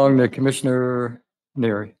move along to Commissioner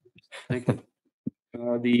Neary. Thank you.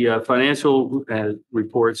 The financial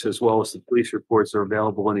reports as well as the police reports are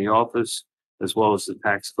available in the office, as well as the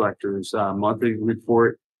tax collector's monthly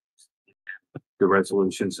report, the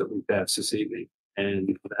resolutions that we passed this evening.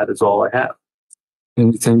 And that is all I have.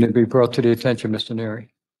 Anything to be brought to the attention, Mr. Neary?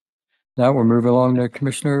 Now we'll move along to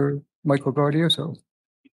Commissioner Michael Guardioso.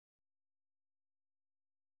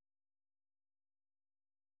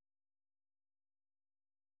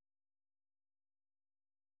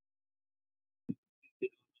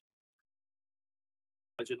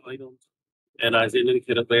 Budget items. And as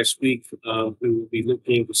indicated last week, we will be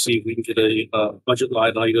looking to see if we can get a budget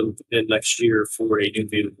line item in next year for a new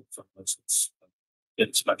vehicle for license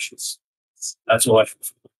inspections. That's all I have.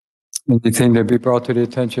 Anything to be brought to the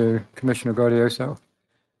attention of Commissioner Guardioso?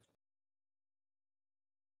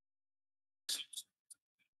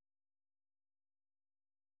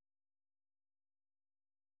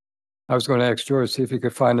 I was going to ask George, see if he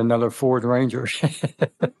could find another Ford Ranger.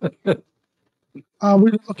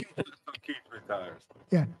 We're looking, tires.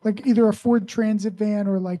 Yeah, like either a Ford Transit van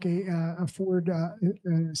or like a Ford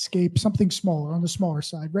Escape, something smaller, on the smaller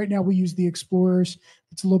side. Right now, we use the Explorers.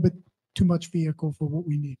 It's a little bit too much vehicle for what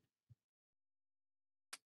we need.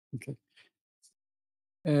 Okay.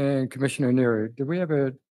 And Commissioner Neary, do we have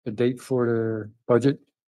a date for the budget?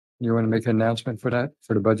 You want to make an announcement for that,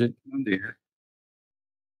 for the budget, Monday.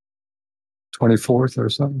 24th or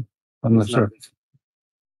something? I'm not sure.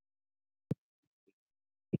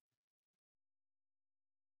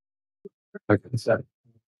 Okay.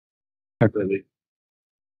 Really.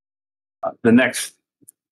 The next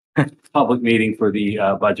public meeting for the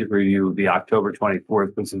budget review will be October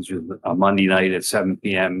 24th, which is a Monday night at 7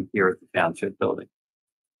 p.m. here at the Township Building.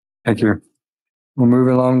 Thank you. We'll move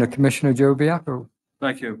along to Commissioner Joe Bianco.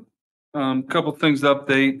 Thank you. Couple things to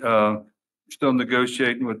update. Still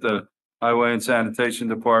negotiating with the Highway and Sanitation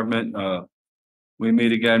Department. We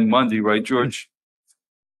meet again Monday, right, George?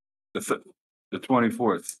 The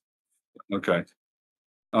 24th. Okay.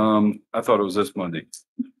 I thought it was this Monday.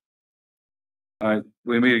 All right,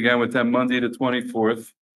 we meet again with them Monday, the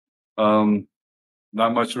 24th.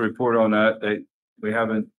 Not much to report on that. We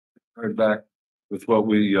haven't heard back with what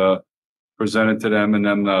we presented to them and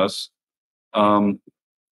them to us.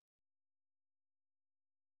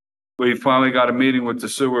 We finally got a meeting with the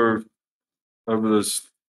sewer over this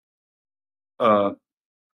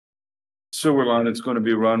sewer line that's going to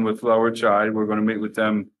be run with Lower Chide. We're going to meet with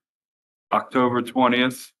them October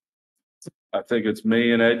 20th. I think it's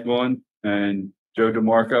me and Ed going and Joe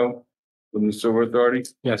DeMarco from the Sewer Authority.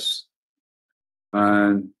 Yes.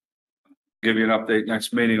 And give you an update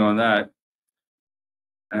next meeting on that.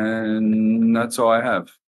 And that's all I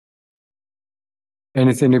have.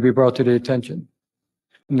 Anything to be brought to the attention?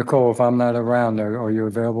 Nicole, if I'm not around, are you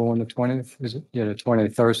available on the 20th? Is it? Yeah, the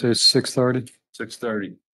 20th, Thursday, 6:30?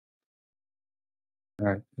 6:30. All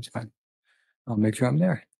right, that's fine. I'll make sure I'm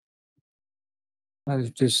there. I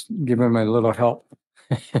was just giving him a little help.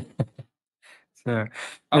 So,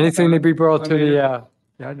 anything to be brought to the, yeah,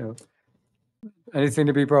 I know. Anything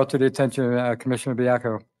to be brought to the attention of Commissioner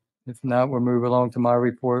Bianco? If not, we'll move along to my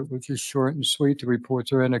report, which is short and sweet. The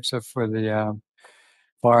reports are in except for the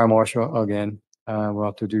fire marshal again. We'll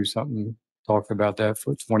have to do something, talk about that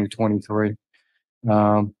for 2023.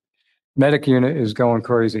 Medic unit is going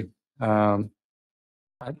crazy. I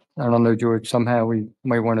don't know, George, somehow we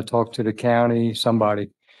might want to talk to the county,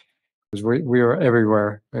 somebody, because we are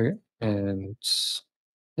everywhere, and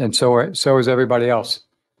so is everybody else.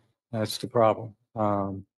 That's the problem.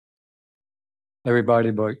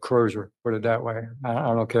 Everybody but Crozier, put it that way.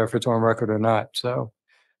 I don't care if it's on record or not. So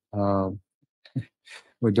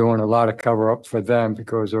we're doing a lot of cover up for them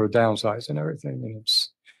because they're downsizing everything,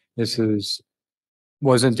 and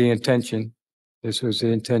wasn't the intention. This was the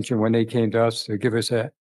intention when they came to us to give us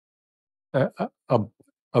a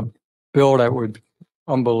bill that would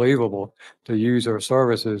unbelievable to use our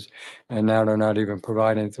services, and now they're not even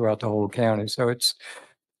providing throughout the whole county. So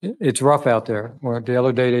it's rough out there. Well, the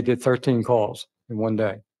other day they did 13 calls in one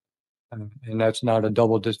day, and that's not a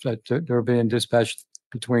double dispatch. They're being dispatched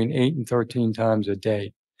between 8 and 13 times a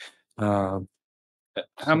day. How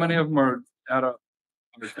many of them are out of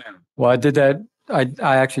understanding? Well, I did that. I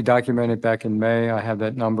actually documented back in May. I have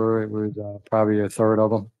that number. It was probably a third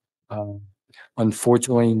of them.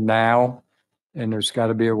 Unfortunately now, and there's got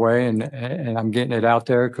to be a way, and I'm getting it out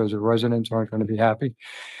there because the residents aren't going to be happy,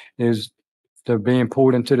 is they're being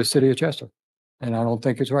pulled into the city of Chester. And I don't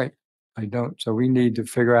think it's right. I don't. So we need to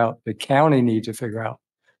figure out, the county needs to figure out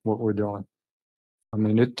what we're doing. I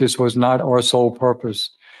mean, this was not our sole purpose,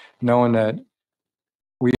 knowing that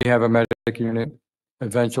we have a medic unit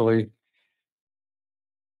eventually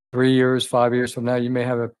 3 years, 5 years from now, you may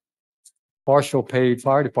have a partial paid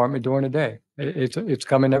fire department during the day. It's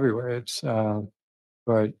coming everywhere.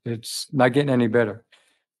 But it's not getting any better.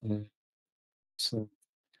 So,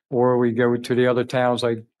 or we go to the other towns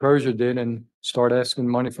like Persia did and start asking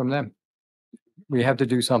money from them. We have to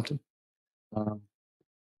do something.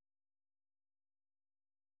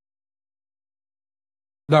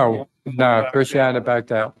 No, Christiana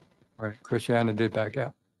backed out. Right, Christiana did back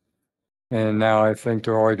out. And now I think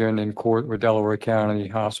they're arguing in court with Delaware County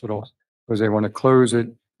Hospital because they want to close it,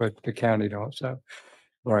 but the county don't. So,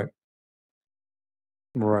 right.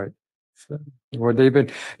 So, well, they've been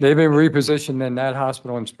repositioned in that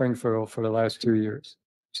hospital in Springfield for the last 2 years.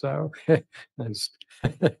 So, that's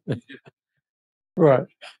right.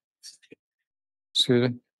 Excuse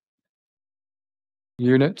me.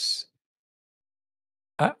 Units.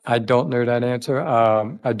 I don't know that answer.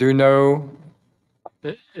 I do know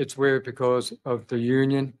it's weird because of the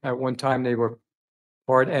union. At one time, they were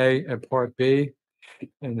Part A and Part B.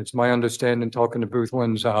 And it's my understanding, talking to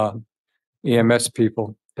Boothwin's EMS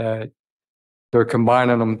people, that they're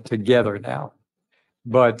combining them together now.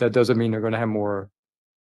 But that doesn't mean they're gonna have more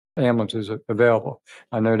ambulances available.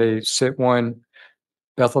 I know they sit one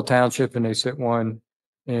Bethel Township and they sit one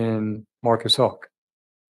in Marcus Hook.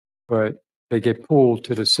 But they get pulled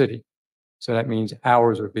to the city. So that means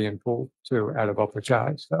hours are being pulled too out of Upper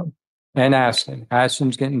Chi, so. And Aston,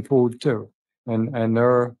 Aston's getting pulled too. And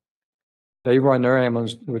they run their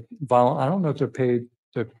ambulance with I don't know if they're paid,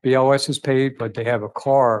 the BLS is paid, but they have a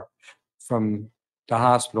car from the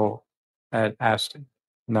hospital at Aston,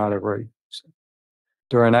 not a rate. So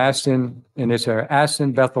they're in Aston, and it's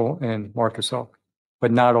Aston, Bethel, and Marcus Hook,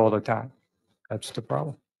 but not all the time. That's the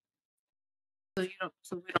problem. So you don't,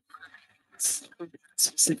 so we don't.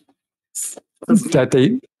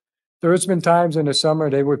 That there's been times in the summer,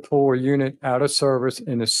 they would pull a unit out of service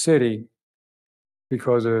in the city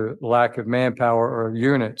because of lack of manpower or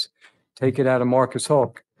units, take it out of Marcus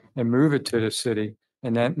Hook and move it to the city.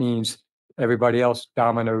 And that means everybody else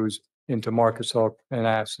dominoes into Marcus Hook and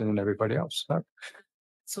Aston and everybody else. So,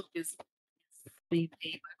 So is being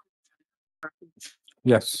paid by.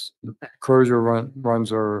 yes, Crozier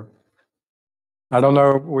runs our, I don't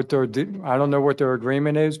know what their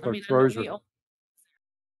agreement is, I but mean, I know we Crozier, all-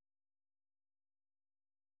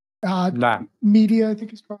 nah. Media, I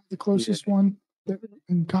think is probably the closest one that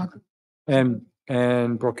in Concord. And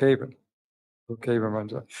Brookhaven. Brookhaven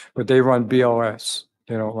runs it, but they run BLS.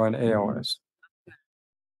 They don't run ALS.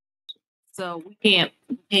 So we can't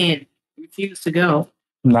refuse to go.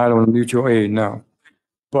 Not on mutual aid, no.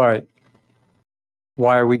 But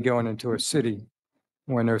why are we going into a city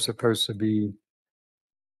when they're supposed to be?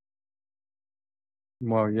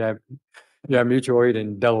 Well, yeah, mutual aid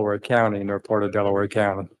in Delaware County, and they're part of Delaware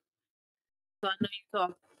County. So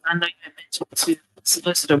I know you had mentioned to the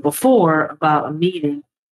solicitor before about a meeting,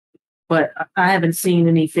 but I haven't seen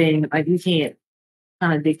anything, like we can't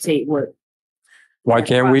kind of dictate what. Why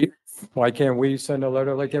can't we send a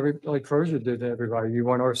letter like Crozier did to everybody? You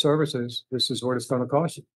want our services, this is what it's gonna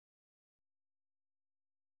cost you.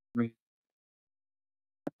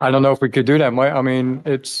 I don't know if we could do that. I mean,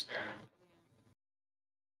 it's.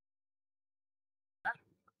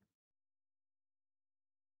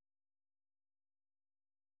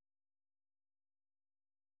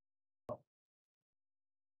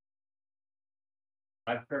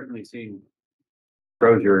 I've certainly seen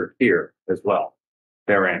Crozier here as well.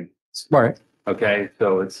 Their ambulance. Right. Okay,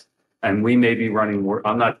 so and we may be running more,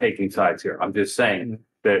 I'm not taking sides here. I'm just saying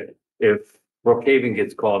that if Brookhaven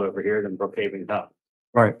gets called over here, then Brookhaven comes.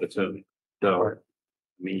 Right. Assuming. So, I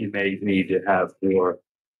mean, you may need to have more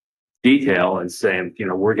detail and saying,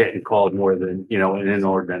 we're getting called more than, in an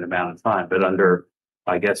inordinate amount of time, but under,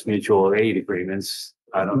 I guess, mutual aid agreements,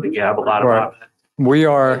 I don't think you have a lot of Right. options. We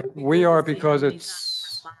are because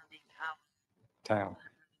it's town.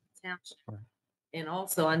 Township. And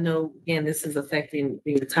also, I know, again, this is affecting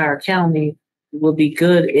the entire county. It would be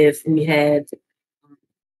good if we had,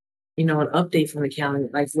 an update from the county,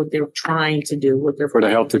 like what they're trying to do, what they're. For the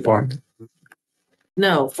health department,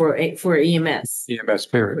 No, for EMS. EMS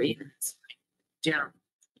For period. EMS. General.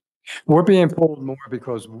 We're being pulled more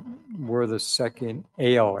because we're the second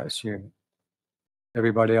ALS unit.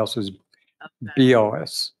 Everybody else is Okay.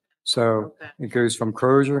 BLS. So Okay. it goes from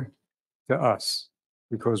Crozier to us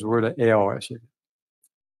because we're the ALS unit.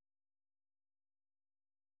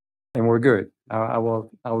 And we're good. I will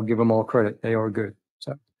give them all credit. They are good.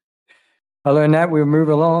 So other than that, we'll move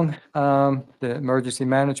along. The emergency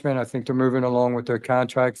management, I think they're moving along with their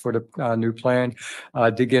contract for the new plan.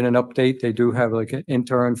 Did get an update. They do have like an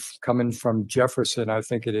intern coming from Jefferson, I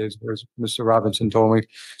think it is, whereas Mr. Robinson told me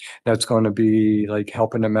that's going to be like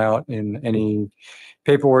helping them out in any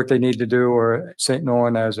paperwork they need to do or sitting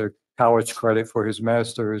on as a college credit for his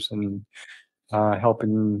master's and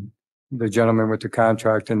helping the gentleman with the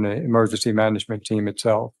contract and the emergency management team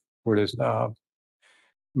itself for this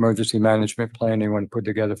emergency management plan they want to put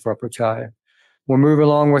together for Upper Chi. We'll move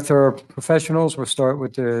along with our professionals. We'll start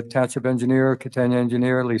with the township engineer, Catania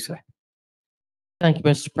engineer, Lisa. Thank you,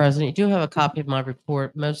 Mr. President. You do have a copy of my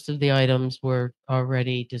report. Most of the items were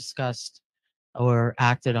already discussed or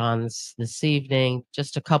acted on this evening.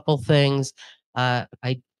 Just a couple things. I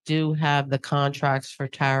do have the contracts for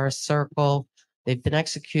Terrace Circle. They've been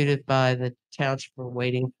executed by the township. We're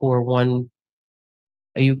waiting for one.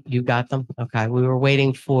 You got them? Okay. We were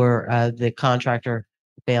waiting for the contractor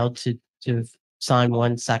failed to sign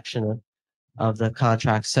one section of the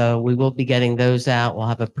contract. So we will be getting those out. We'll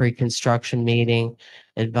have a pre-construction meeting,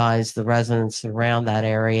 advise the residents around that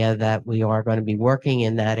area that we are going to be working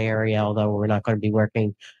in that area, although we're not going to be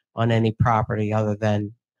working on any property other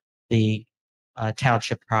than the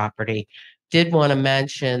township property. Did want to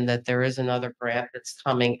mention that there is another grant that's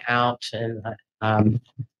coming out, and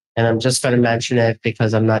I'm just going to mention it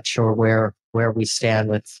because I'm not sure where we stand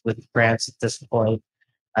with grants at this point.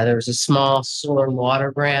 There was a small storm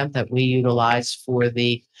water grant that we utilized for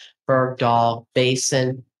the Bergdahl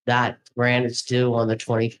Basin. That grant is due on the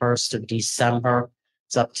 21st of December.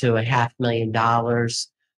 It's up to $500,000.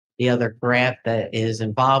 The other grant that is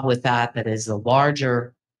involved with that is a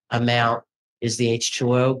larger amount, is the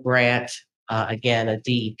H2O grant. Again, a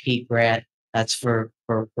DEP grant. That's for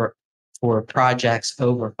projects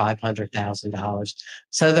over $500,000.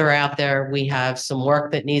 So they're out there. We have some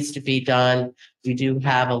work that needs to be done. We do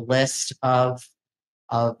have a list of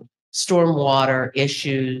stormwater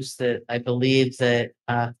issues that I believe that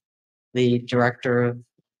the Director of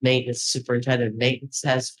Maintenance, Superintendent of Maintenance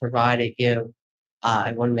has provided you.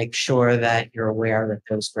 I want to make sure that you're aware that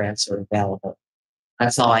those grants are available.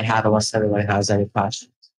 That's all I have, unless anyone has any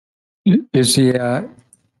questions. Is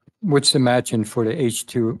what's the matching for the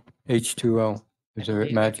H2O? Is there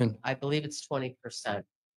a matching? I believe it's 20%.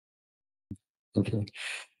 Okay.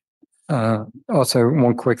 Also,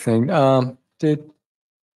 one quick thing. Did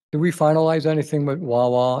we finalize anything with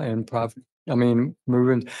Wawa and Profit? I mean,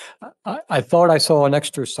 moving, I thought I saw an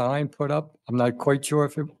extra sign put up. I'm not quite sure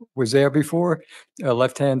if it was there before, a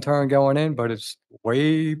left-hand turn going in, but it's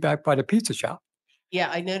way back by the pizza shop. Yeah,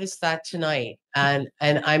 I noticed that tonight, and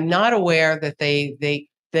I'm not aware that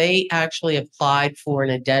they actually applied for an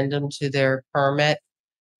addendum to their permit.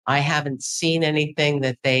 I haven't seen anything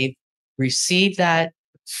that they've received that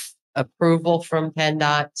approval from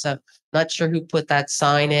PennDOT, so not sure who put that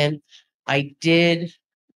sign in. I did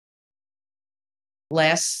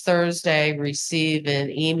last Thursday receive an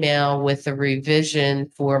email with a revision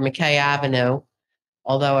for McKay Avenue,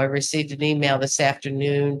 although I received an email this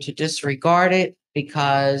afternoon to disregard it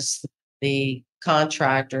because the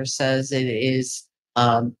contractor says it is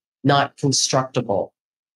not constructible.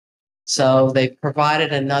 So they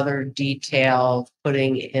provided another detail,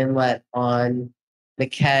 putting inlet on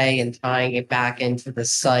McKay and tying it back into the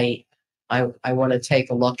site. I want to take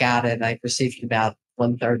a look at it. I received about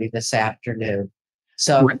 1:30 this afternoon.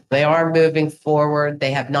 So they are moving forward.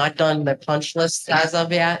 They have not done the punch list as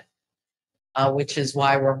of yet, which is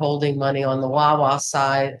why we're holding money on the Wawa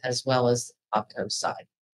side as well as the Opco side.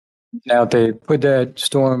 Now, if they put that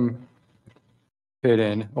storm pit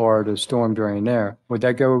in or the storm drain there, would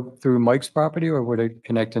that go through Mike's property or would it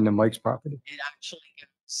connect into Mike's property? It actually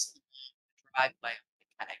goes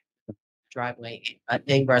driveway,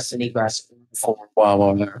 ingress and egress.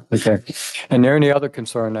 Wow, there. Okay. And there any other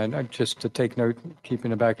concern, and just to take note, keep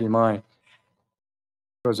in the back of your mind?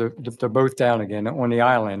 Because they're both down again on the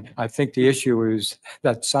island. I think the issue is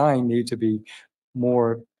that sign needs to be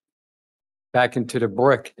more back into the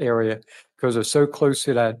brick area because they're so close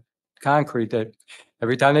to that concrete that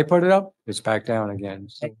every time they put it up, it's back down again.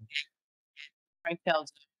 So, Frank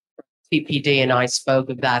Phelps, TPD and I spoke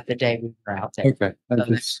of that the day we were out there. okay. So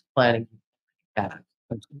that's planning that.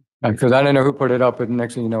 Because I don't know who put it up, but the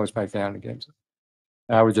next thing you know, it's back down again. So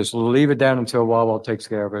I would just leave it down until Wawa takes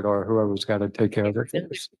care of it or whoever's got to take care of it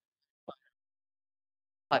first.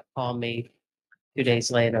 But called me 2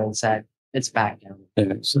 days later and said, it's back down.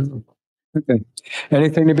 Yeah, so, okay.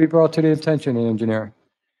 Anything to be brought to the attention of the engineer?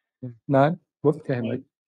 If not, whoop, go ahead, Mike.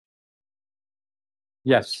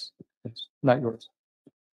 Yes, it's not yours.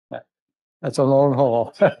 That's a long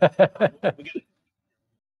haul.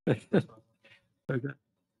 Okay.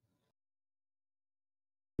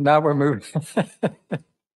 Now we're moving.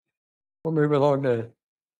 We'll move along to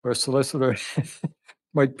our solicitor,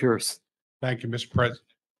 Mike Pierce. Thank you, Mr. President.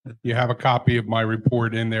 You have a copy of my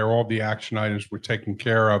report in there. All the action items were taken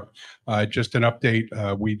care of. Just an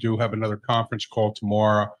update, we do have another conference call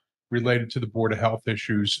tomorrow related to the Board of Health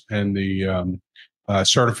issues and the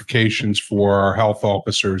certifications for our health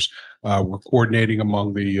officers. We're coordinating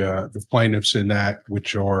among the plaintiffs in that,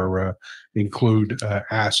 which are include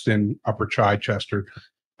Aston, Upper Chichester,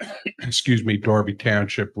 excuse me, Darby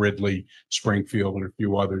Township, Ridley, Springfield, and a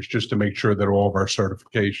few others, just to make sure that all of our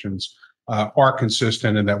certifications are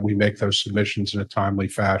consistent and that we make those submissions in a timely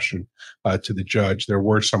fashion to the judge. There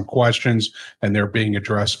were some questions and they're being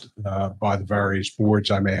addressed by the various boards.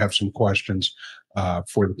 I may have some questions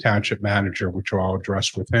for the township manager, which I'll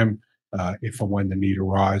address with him if and when the need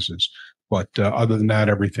arises. But other than that,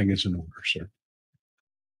 everything is in order, sir.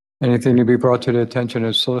 Anything to be brought to the attention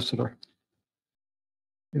of the solicitor?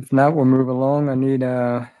 If not, we'll move along. I need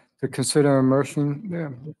to consider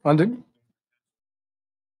immersion under.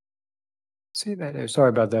 See that there. Sorry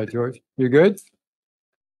about that, George. You good?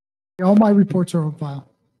 All my reports are on file.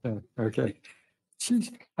 Okay.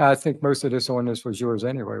 Jeez, I think most of this on this was yours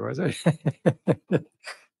anyway, was it?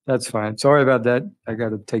 That's fine. Sorry about that. I got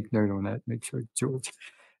to take note on that. Make sure, George.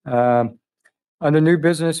 Under new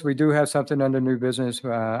business, we do have something under new business.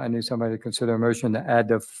 I need somebody to consider a motion to add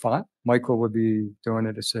the font. Michael would be doing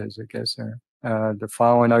it, it says, I guess, the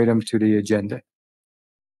following item to the agenda.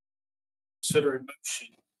 Consider a motion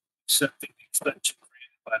accepting the extension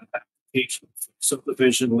granted by the application for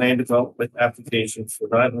subdivision land development application for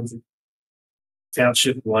 900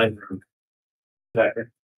 Township Line Road. Second.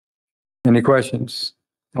 Any questions?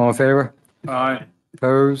 All in favor? Aye.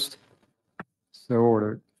 Opposed? So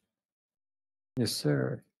ordered. Yes,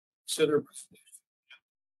 sir. Consider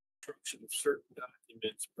construction of certain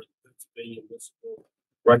documents for the Pennsylvania Municipal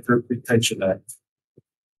Record Retention Act.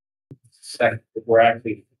 Second, we're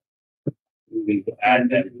actually, we need to add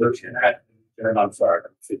that version, I'm sorry,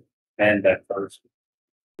 and that first.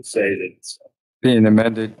 Say that it's Being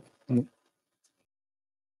amended.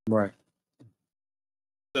 Right,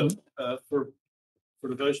 So, for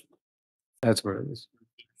the motion, that's what it is.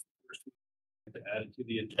 to add it to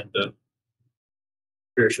the agenda.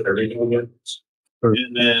 Here, should I read it again? Sure.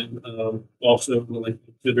 And then, also, we'll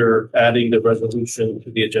consider adding the resolution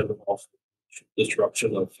to the agenda also.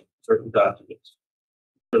 Disruption of certain documents.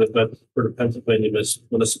 For the Pennsylvania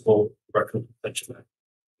Municipal Record Retention Act.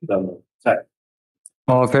 Second.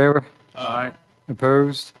 All in favor? Aye.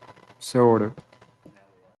 Opposed? So ordered.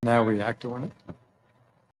 Now we act on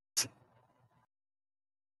it.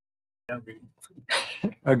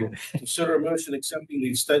 Okay. Consider a motion accepting the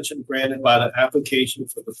extension granted by the application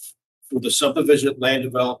for the subdivision land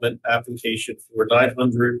development application for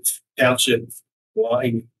 900 Township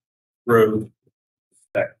Line Road.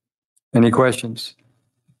 Any questions?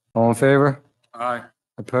 All in favor? Aye.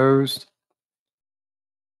 Opposed?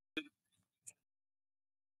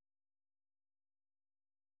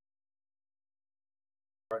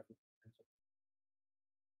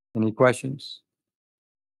 Any questions?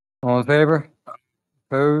 All in favor?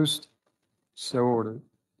 Opposed? So ordered.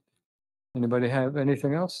 Anybody have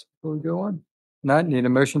anything else before we go on? Not need a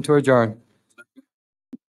motion to adjourn.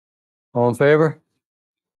 All in favor?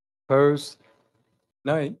 Opposed?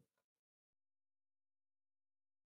 Night.